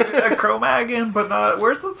let a Cro-Mag in, but not...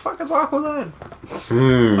 Where's the fuck is Aqualad?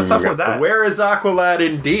 What's up with that? Where is Aqualad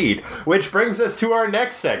indeed? Which brings us to our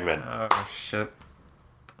next segment. Oh, shit.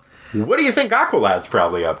 What do you think Aqualad's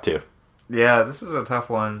probably up to? Yeah, this is a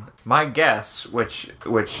tough one. My guess, which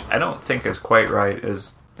I don't think is quite right,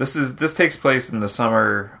 is... This takes place in the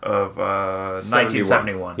summer of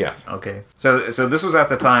 1971. Yes. Okay. So this was at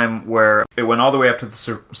the time where it went all the way up to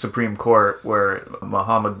the Supreme Court, where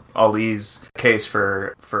Muhammad Ali's case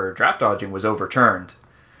for draft dodging was overturned.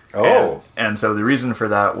 Oh. And so the reason for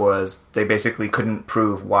that was they basically couldn't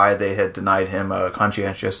prove why they had denied him a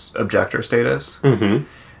conscientious objector status. Mm-hmm.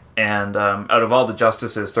 And out of all the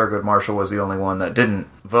justices, Thurgood Marshall was the only one that didn't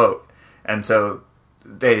vote. And so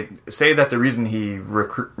they say that the reason he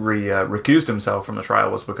recused himself from the trial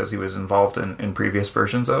was because he was involved in previous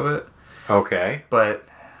versions of it. Okay. But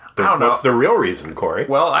I don't know. What's the real reason, Corey?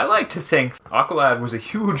 Well, I like to think Aqualad was a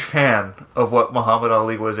huge fan of what Muhammad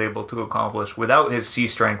Ali was able to accomplish without his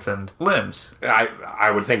sea-strengthened limbs.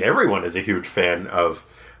 I would think everyone is a huge fan of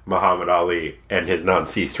Muhammad Ali and his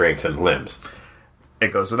non-sea-strengthened limbs.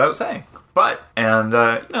 It goes without saying. But, and,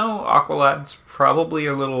 Aqualad's probably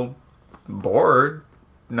a little bored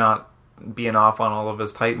not being off on all of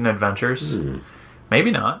his Titan adventures.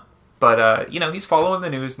 Maybe not. But, he's following the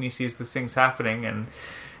news and he sees these things happening and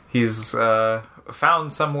he's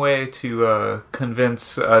found some way to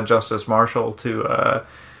convince Justice Marshall to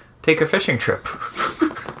take a fishing trip.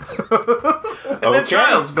 And the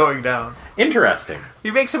trial's going down. Interesting. He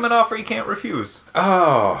makes him an offer he can't refuse.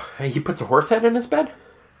 Oh, he puts a horse head in his bed?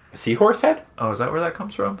 A seahorse head? Oh, is that where that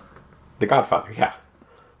comes from? The Godfather, yeah.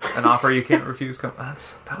 An offer you can't refuse.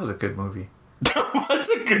 That was a good movie. That was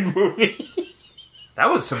a good movie. That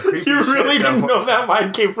was some creepy shit. You really didn't know that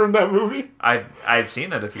line came from that movie? I've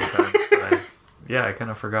seen it a few times, but I kind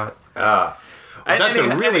of forgot. That's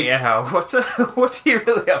anyhow. What's he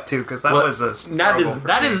really up to? Because that was a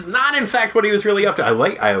that is not in fact what he was really up to. I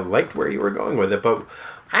liked where you were going with it, but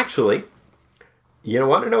actually, you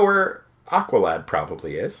want to know where Aqualad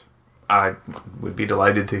probably is? I would be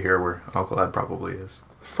delighted to hear where Aqualad probably is.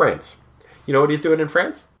 France. You know what he's doing in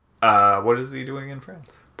France? What is he doing in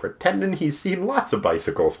France? Pretending he's seen lots of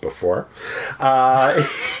bicycles before.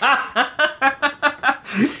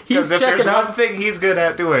 He's if checking there's out one thing he's good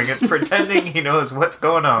at doing, it's pretending he knows what's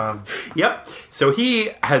going on. Yep. So he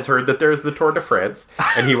has heard that there's the Tour de France,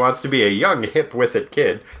 and he wants to be a young, hip with it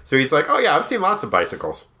kid. So he's like, oh yeah, I've seen lots of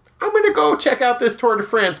bicycles. I'm going to go check out this Tour de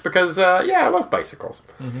France because, I love bicycles.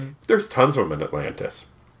 Mm-hmm. There's tons of them in Atlantis.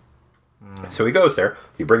 So he goes there.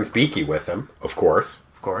 He brings Beaky with him, of course.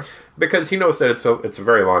 Of course. Because he knows that it's a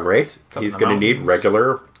very long race. He's going to need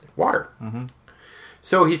regular water. Mm-hmm.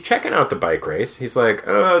 So he's checking out the bike race. He's like,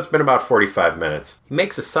 it's been about 45 minutes. He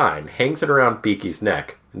makes a sign, hangs it around Beaky's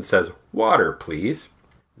neck, and says, water, please.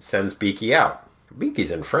 Sends Beaky out.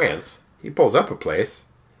 Beaky's in France. He pulls up a place,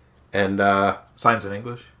 and... Signs in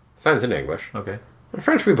English? Signs in English. Okay. The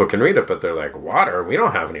French people can read it, but they're like, water? We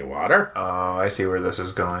don't have any water. Oh, I see where this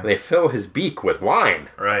is going. They fill his beak with wine.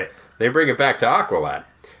 Right. They bring it back to Aqualad.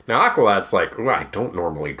 Now, Aqualad's like, I don't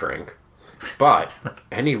normally drink, but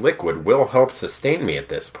any liquid will help sustain me at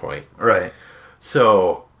this point. Right.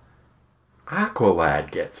 So,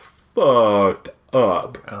 Aqualad gets fucked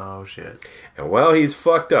up. Oh, shit. And while he's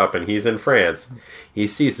fucked up and he's in France, he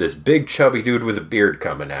sees this big chubby dude with a beard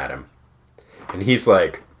coming at him. And he's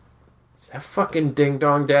like, is that fucking Ding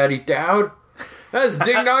Dong Daddy Dowd? That's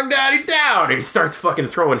Ding Dong Daddy Dowd! And he starts fucking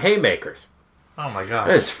throwing haymakers. Oh my god.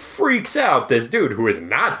 And this freaks out this dude who is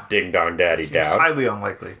not Ding Dong Daddy Seems Dowd. highly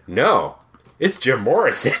unlikely. No. It's Jim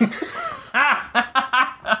Morrison.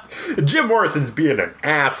 Jim Morrison's being an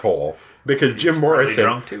asshole. Because Jim Morrison,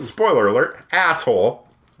 drunk too. Spoiler alert, asshole.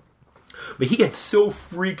 But he gets so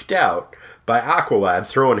freaked out by Aqualad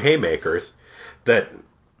throwing haymakers that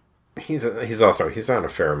he's on a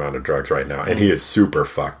fair amount of drugs right now, and he is super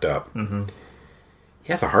fucked up. Mm-hmm.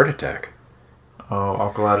 He has a heart attack.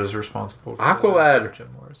 Oh, Aqualad is responsible for Aqualad.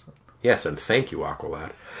 Jim Morrison. Yes, and thank you,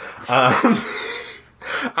 Aqualad.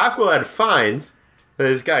 Aqualad finds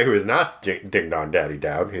this guy who is not Ding Dong Daddy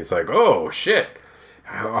Dowd. He's like, oh shit,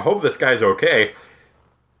 I hope this guy's okay.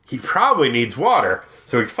 he probably needs water.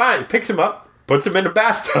 So he picks him up, puts him in a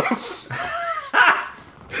bathtub,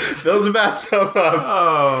 fills the bathtub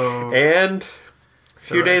up, and a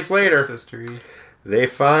few days later, they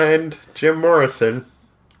find Jim Morrison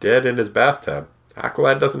dead in his bathtub.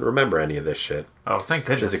 Aqualad doesn't remember any of this shit. Oh, thank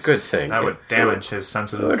goodness. Which is a good thing. That would damage his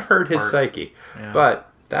sensitive. It would hurt his psyche. Yeah.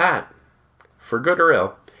 But that, for good or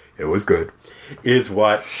ill, it was good, is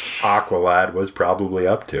what Aqualad was probably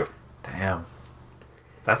up to. Damn.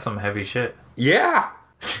 That's some heavy shit. Yeah.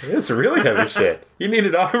 It's really heavy shit. You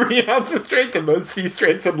needed every ounce of strength in those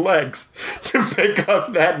sea-strengthened legs to pick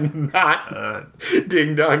up that knot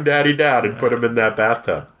ding-dong daddy down and put him in that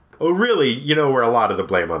bathtub. Oh, really, you know where a lot of the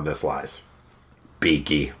blame on this lies.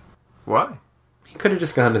 Beaky. Why? He could have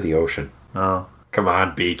just gone to the ocean. Oh. Come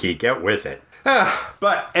on, Beaky, get with it.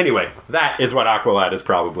 But anyway, that is what Aqualad is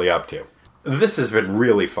probably up to. This has been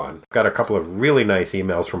really fun. Got a couple of really nice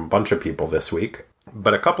emails from a bunch of people this week,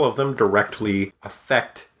 but a couple of them directly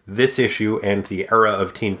affect this issue and the era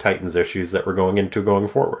of Teen Titans issues that we're going into going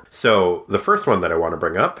forward. So the first one that I want to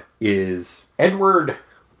bring up is Edward,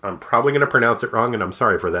 I'm probably going to pronounce it wrong, and I'm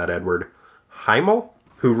sorry for that, Edward Heimel,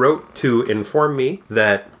 who wrote to inform me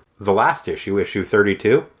that the last issue, issue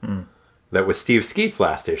 32, that was Steve Skeet's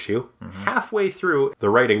last issue, halfway through, the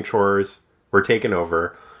writing chores were taken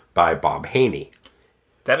over by Bob Haney.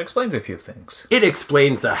 That explains a few things. It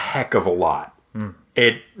explains a heck of a lot.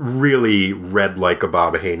 It really read like a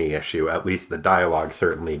Bob Haney issue, at least the dialogue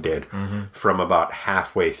certainly did, from about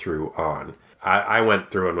halfway through on. I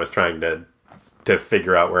went through and was trying to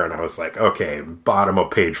figure out where, and I was like, okay, bottom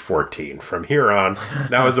of page 14. From here on,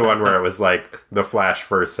 that was the one where it was like, the Flash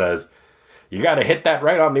first says, you gotta hit that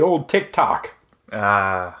right on the old TikTok.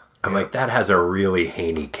 I'm like, that has a really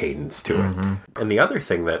Haney cadence to it. And the other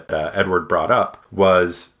thing that Edward brought up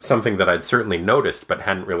was something that I'd certainly noticed, but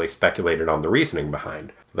hadn't really speculated on the reasoning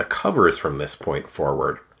behind. The covers from this point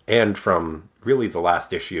forward, and from really the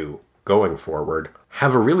last issue going forward,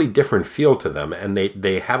 have a really different feel to them, and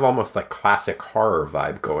they have almost like classic horror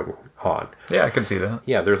vibe going on. Yeah, I can see that.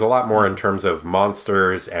 Yeah, there's a lot more in terms of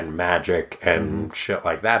monsters and magic and shit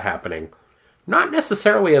like that happening. Not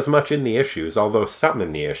necessarily as much in the issues, although some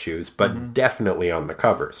in the issues, but definitely on the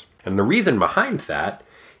covers. And the reason behind that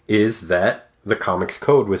is that the Comics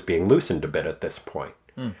Code was being loosened a bit at this point.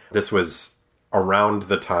 This was around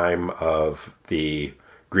the time of the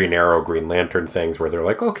Green Arrow, Green Lantern things where they're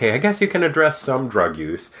like, okay, I guess you can address some drug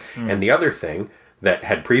use. And the other thing that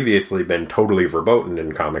had previously been totally verboten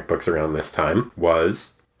in comic books around this time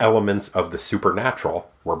was elements of the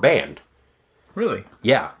supernatural were banned. Really?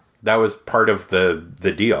 Yeah. That was part of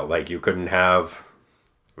the deal. Like, you couldn't have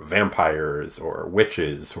vampires or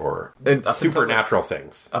witches or supernatural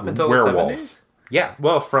things. Up until werewolves. the 70s? Yeah,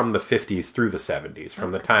 well, from the 50s through the 70s,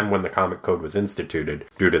 from the time when the Comic Code was instituted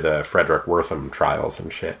due to the Frederick Wortham trials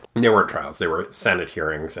and shit. And they weren't trials, they were Senate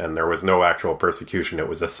hearings, and there was no actual persecution. It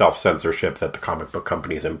was a self-censorship that the comic book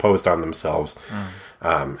companies imposed on themselves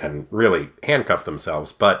and really handcuffed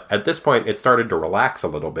themselves. But at this point, it started to relax a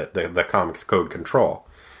little bit, the Comics Code control.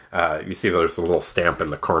 You see there's a little stamp in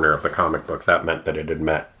the corner of the comic book. That meant that it had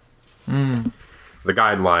met the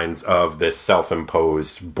guidelines of this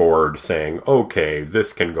self-imposed board saying, okay,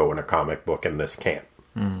 this can go in a comic book and this can't.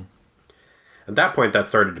 At that point, that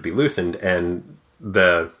started to be loosened, and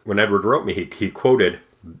when Edward wrote me, he quoted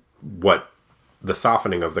what the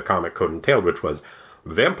softening of the Comic Code entailed, which was,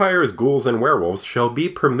 vampires, ghouls, and werewolves shall be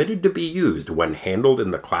permitted to be used when handled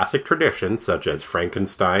in the classic tradition, such as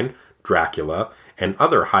Frankenstein, Dracula, and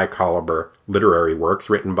other high-caliber literary works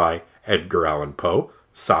written by Edgar Allan Poe,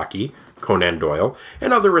 Saki, Conan Doyle,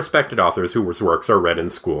 and other respected authors whose works are read in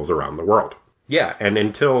schools around the world. Yeah, and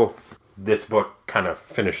until this book kind of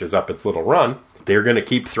finishes up its little run, they're going to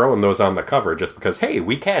keep throwing those on the cover just because, hey,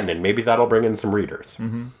 we can, and maybe that'll bring in some readers.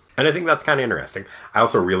 And I think that's kind of interesting. I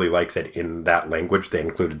also really like that in that language they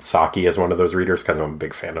included Saki as one of those readers because I'm a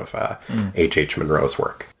big fan of H.H. Munro's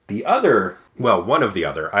work. One of the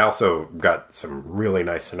other, I also got some really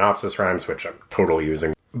nice synopsis rhymes, which I'm totally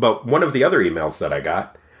using. But one of the other emails that I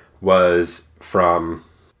got was from,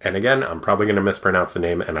 and again, I'm probably going to mispronounce the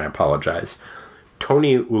name, and I apologize,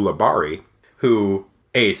 Tony Ulabari, who,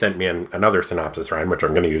 sent me another synopsis rhyme, which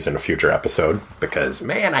I'm going to use in a future episode, because,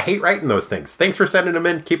 man, I hate writing those things. Thanks for sending them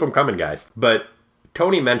in. Keep them coming, guys. But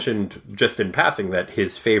Tony mentioned, just in passing, that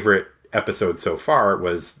his favorite episode so far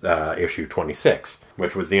was issue 26,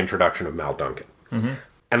 which was the introduction of Mal Duncan.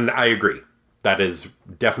 And I agree. That is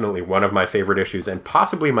definitely one of my favorite issues, and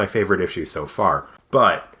possibly my favorite issue so far.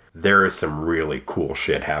 But there is some really cool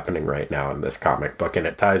shit happening right now in this comic book, and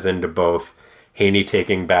it ties into both Haney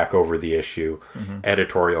taking back over the issue,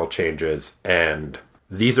 editorial changes, and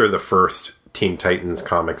these are the first Teen Titans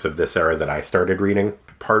comics of this era that I started reading.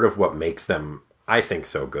 Part of what makes them, I think,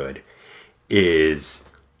 so good is,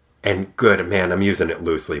 and good, man, I'm using it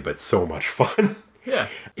loosely, but so much fun,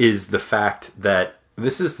 is the fact that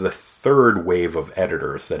this is the third wave of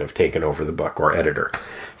editors that have taken over the book, or editor.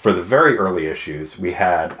 For the very early issues, we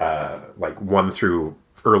had like 1 through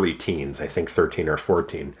early teens, I think 13 or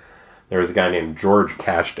 14. There was a guy named George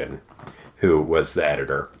Cashton who was the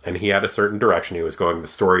editor, and he had a certain direction he was going. The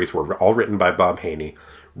stories were all written by Bob Haney,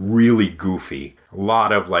 really goofy, a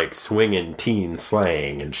lot of like swinging teen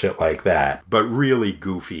slang and shit like that, but really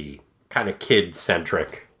goofy, kind of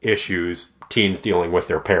kid-centric issues, teens dealing with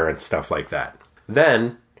their parents, stuff like that.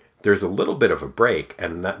 Then there's a little bit of a break,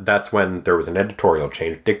 and that's when there was an editorial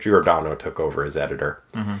change. Dick Giordano took over as editor.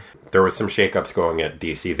 Mm-hmm. There was some shakeups going at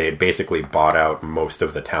DC. They had basically bought out most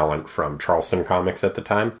of the talent from Charleston Comics at the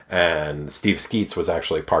time, and Steve Skeets was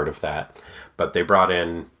actually part of that. But they brought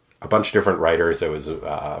in a bunch of different writers. It was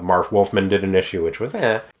Marv Wolfman did an issue, which was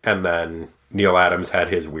and then Neil Adams had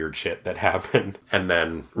his weird shit that happened, and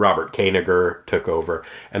then Robert Koeniger took over.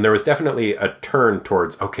 And there was definitely a turn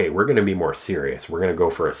towards, okay, we're going to be more serious. We're going to go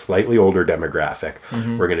for a slightly older demographic.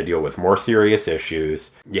 Mm-hmm. We're going to deal with more serious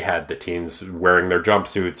issues. You had the teens wearing their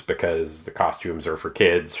jumpsuits because the costumes are for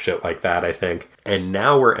kids, shit like that, I think. And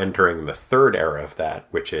now we're entering the third era of that,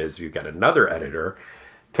 which is you've got another editor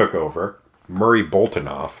took over, Murray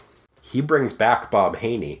Boltinoff. He brings back Bob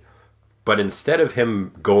Haney. But instead of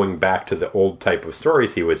him going back to the old type of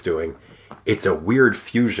stories he was doing, it's a weird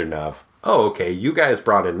fusion of, oh, okay, you guys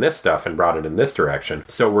brought in this stuff and brought it in this direction.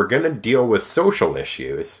 So we're going to deal with social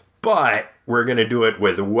issues, but we're going to do it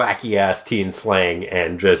with wacky-ass teen slang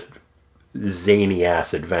and just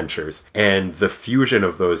zany-ass adventures. And the fusion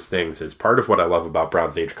of those things is part of what I love about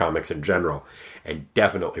Bronze Age comics in general, and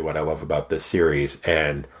definitely what I love about this series.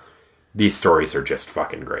 And these stories are just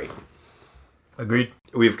fucking great. Agreed.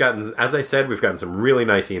 We've gotten, as I said, we've gotten some really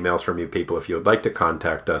nice emails from you people. If you would like to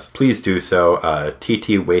contact us, please do so.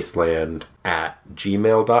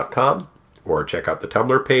 ttwasteland@gmail.com, or check out the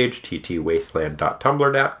Tumblr page,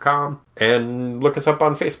 ttwasteland.tumblr.com, and look us up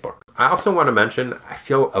on Facebook. I also want to mention, I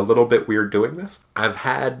feel a little bit weird doing this. I've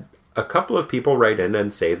had a couple of people write in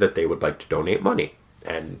and say that they would like to donate money.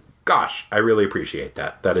 And gosh, I really appreciate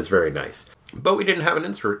that. That is very nice. But we didn't have an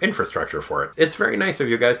infrastructure for it. It's very nice of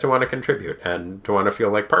you guys to want to contribute and to want to feel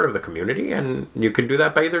like part of the community. And you can do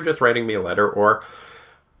that by either just writing me a letter or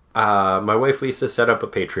my wife Lisa set up a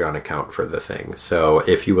Patreon account for the thing. So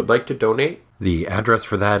if you would like to donate, the address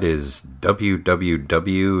for that is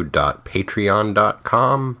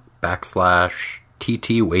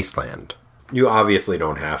www.patreon.com/ttwasteland. You obviously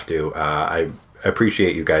don't have to. I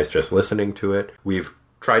appreciate you guys just listening to it. We've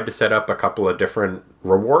tried to set up a couple of different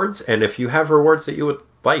rewards, and if you have rewards that you would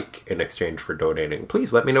like in exchange for donating,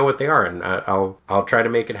 please let me know what they are, and I'll try to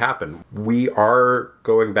make it happen. We are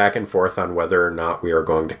going back and forth on whether or not we are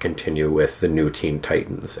going to continue with the new Teen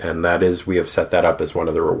Titans, and that is, we have set that up as one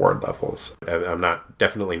of the reward levels. I'm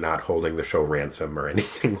definitely not holding the show ransom or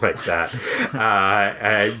anything like that,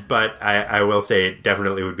 but I will say it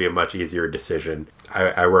definitely would be a much easier decision.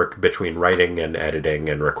 I work between writing and editing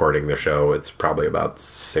and recording the show. It's probably about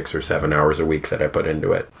 6 or 7 hours a week that I put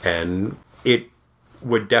into it, and it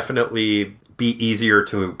would definitely be easier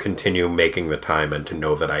to continue making the time and to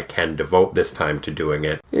know that I can devote this time to doing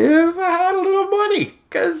it if I had a little money,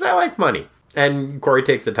 because I like money. And Corey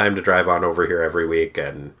takes the time to drive on over here every week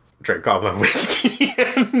and drink all my whiskey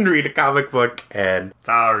and read a comic book and...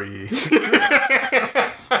 Sorry.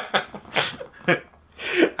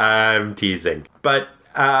 I'm teasing. But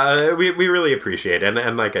we really appreciate it.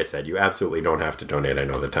 And like I said, you absolutely don't have to donate. I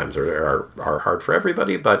know the times are hard for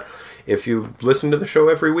everybody, but if you listen to the show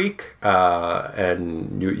every week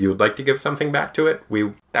and you would like to give something back to it,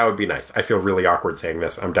 that would be nice. I feel really awkward saying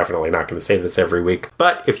this. I'm definitely not going to say this every week.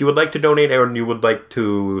 But if you would like to donate and you would like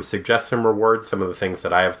to suggest some rewards, some of the things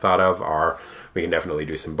that I have thought of are... We can definitely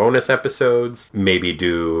do some bonus episodes. Maybe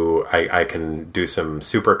I can do some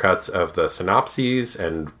supercuts of the synopses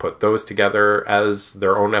and put those together as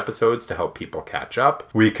their own episodes to help people catch up.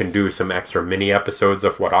 We can do some extra mini episodes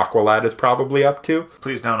of what Aqualad is probably up to.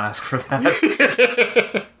 Please don't ask for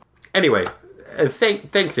that. Anyway,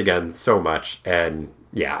 thanks again so much. And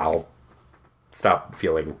yeah, I'll stop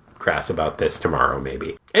feeling crass about this tomorrow,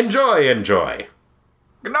 maybe. Enjoy!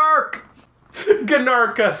 Gnark!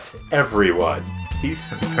 Gnark us, everyone.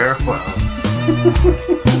 Peace and farewell.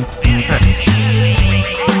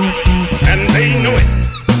 And they know it.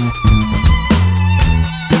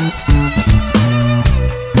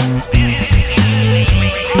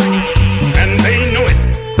 And they know it.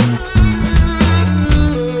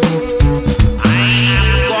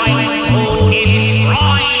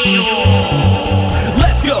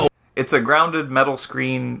 It's a grounded metal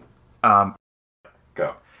screen.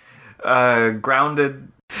 Go.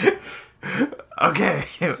 Grounded. Okay,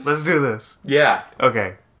 let's do this. Yeah.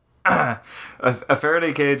 Okay. A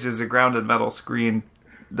Faraday cage is a grounded metal screen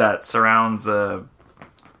that surrounds a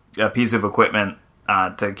piece of equipment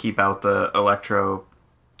to keep out the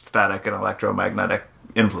electrostatic and electromagnetic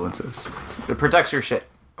influences. It protects your shit.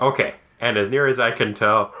 Okay. And as near as I can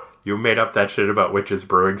tell, you made up that shit about witches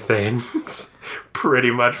brewing things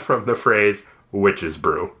pretty much from the phrase witches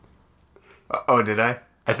brew. Oh, did I?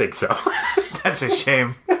 I think so. That's a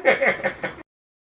shame.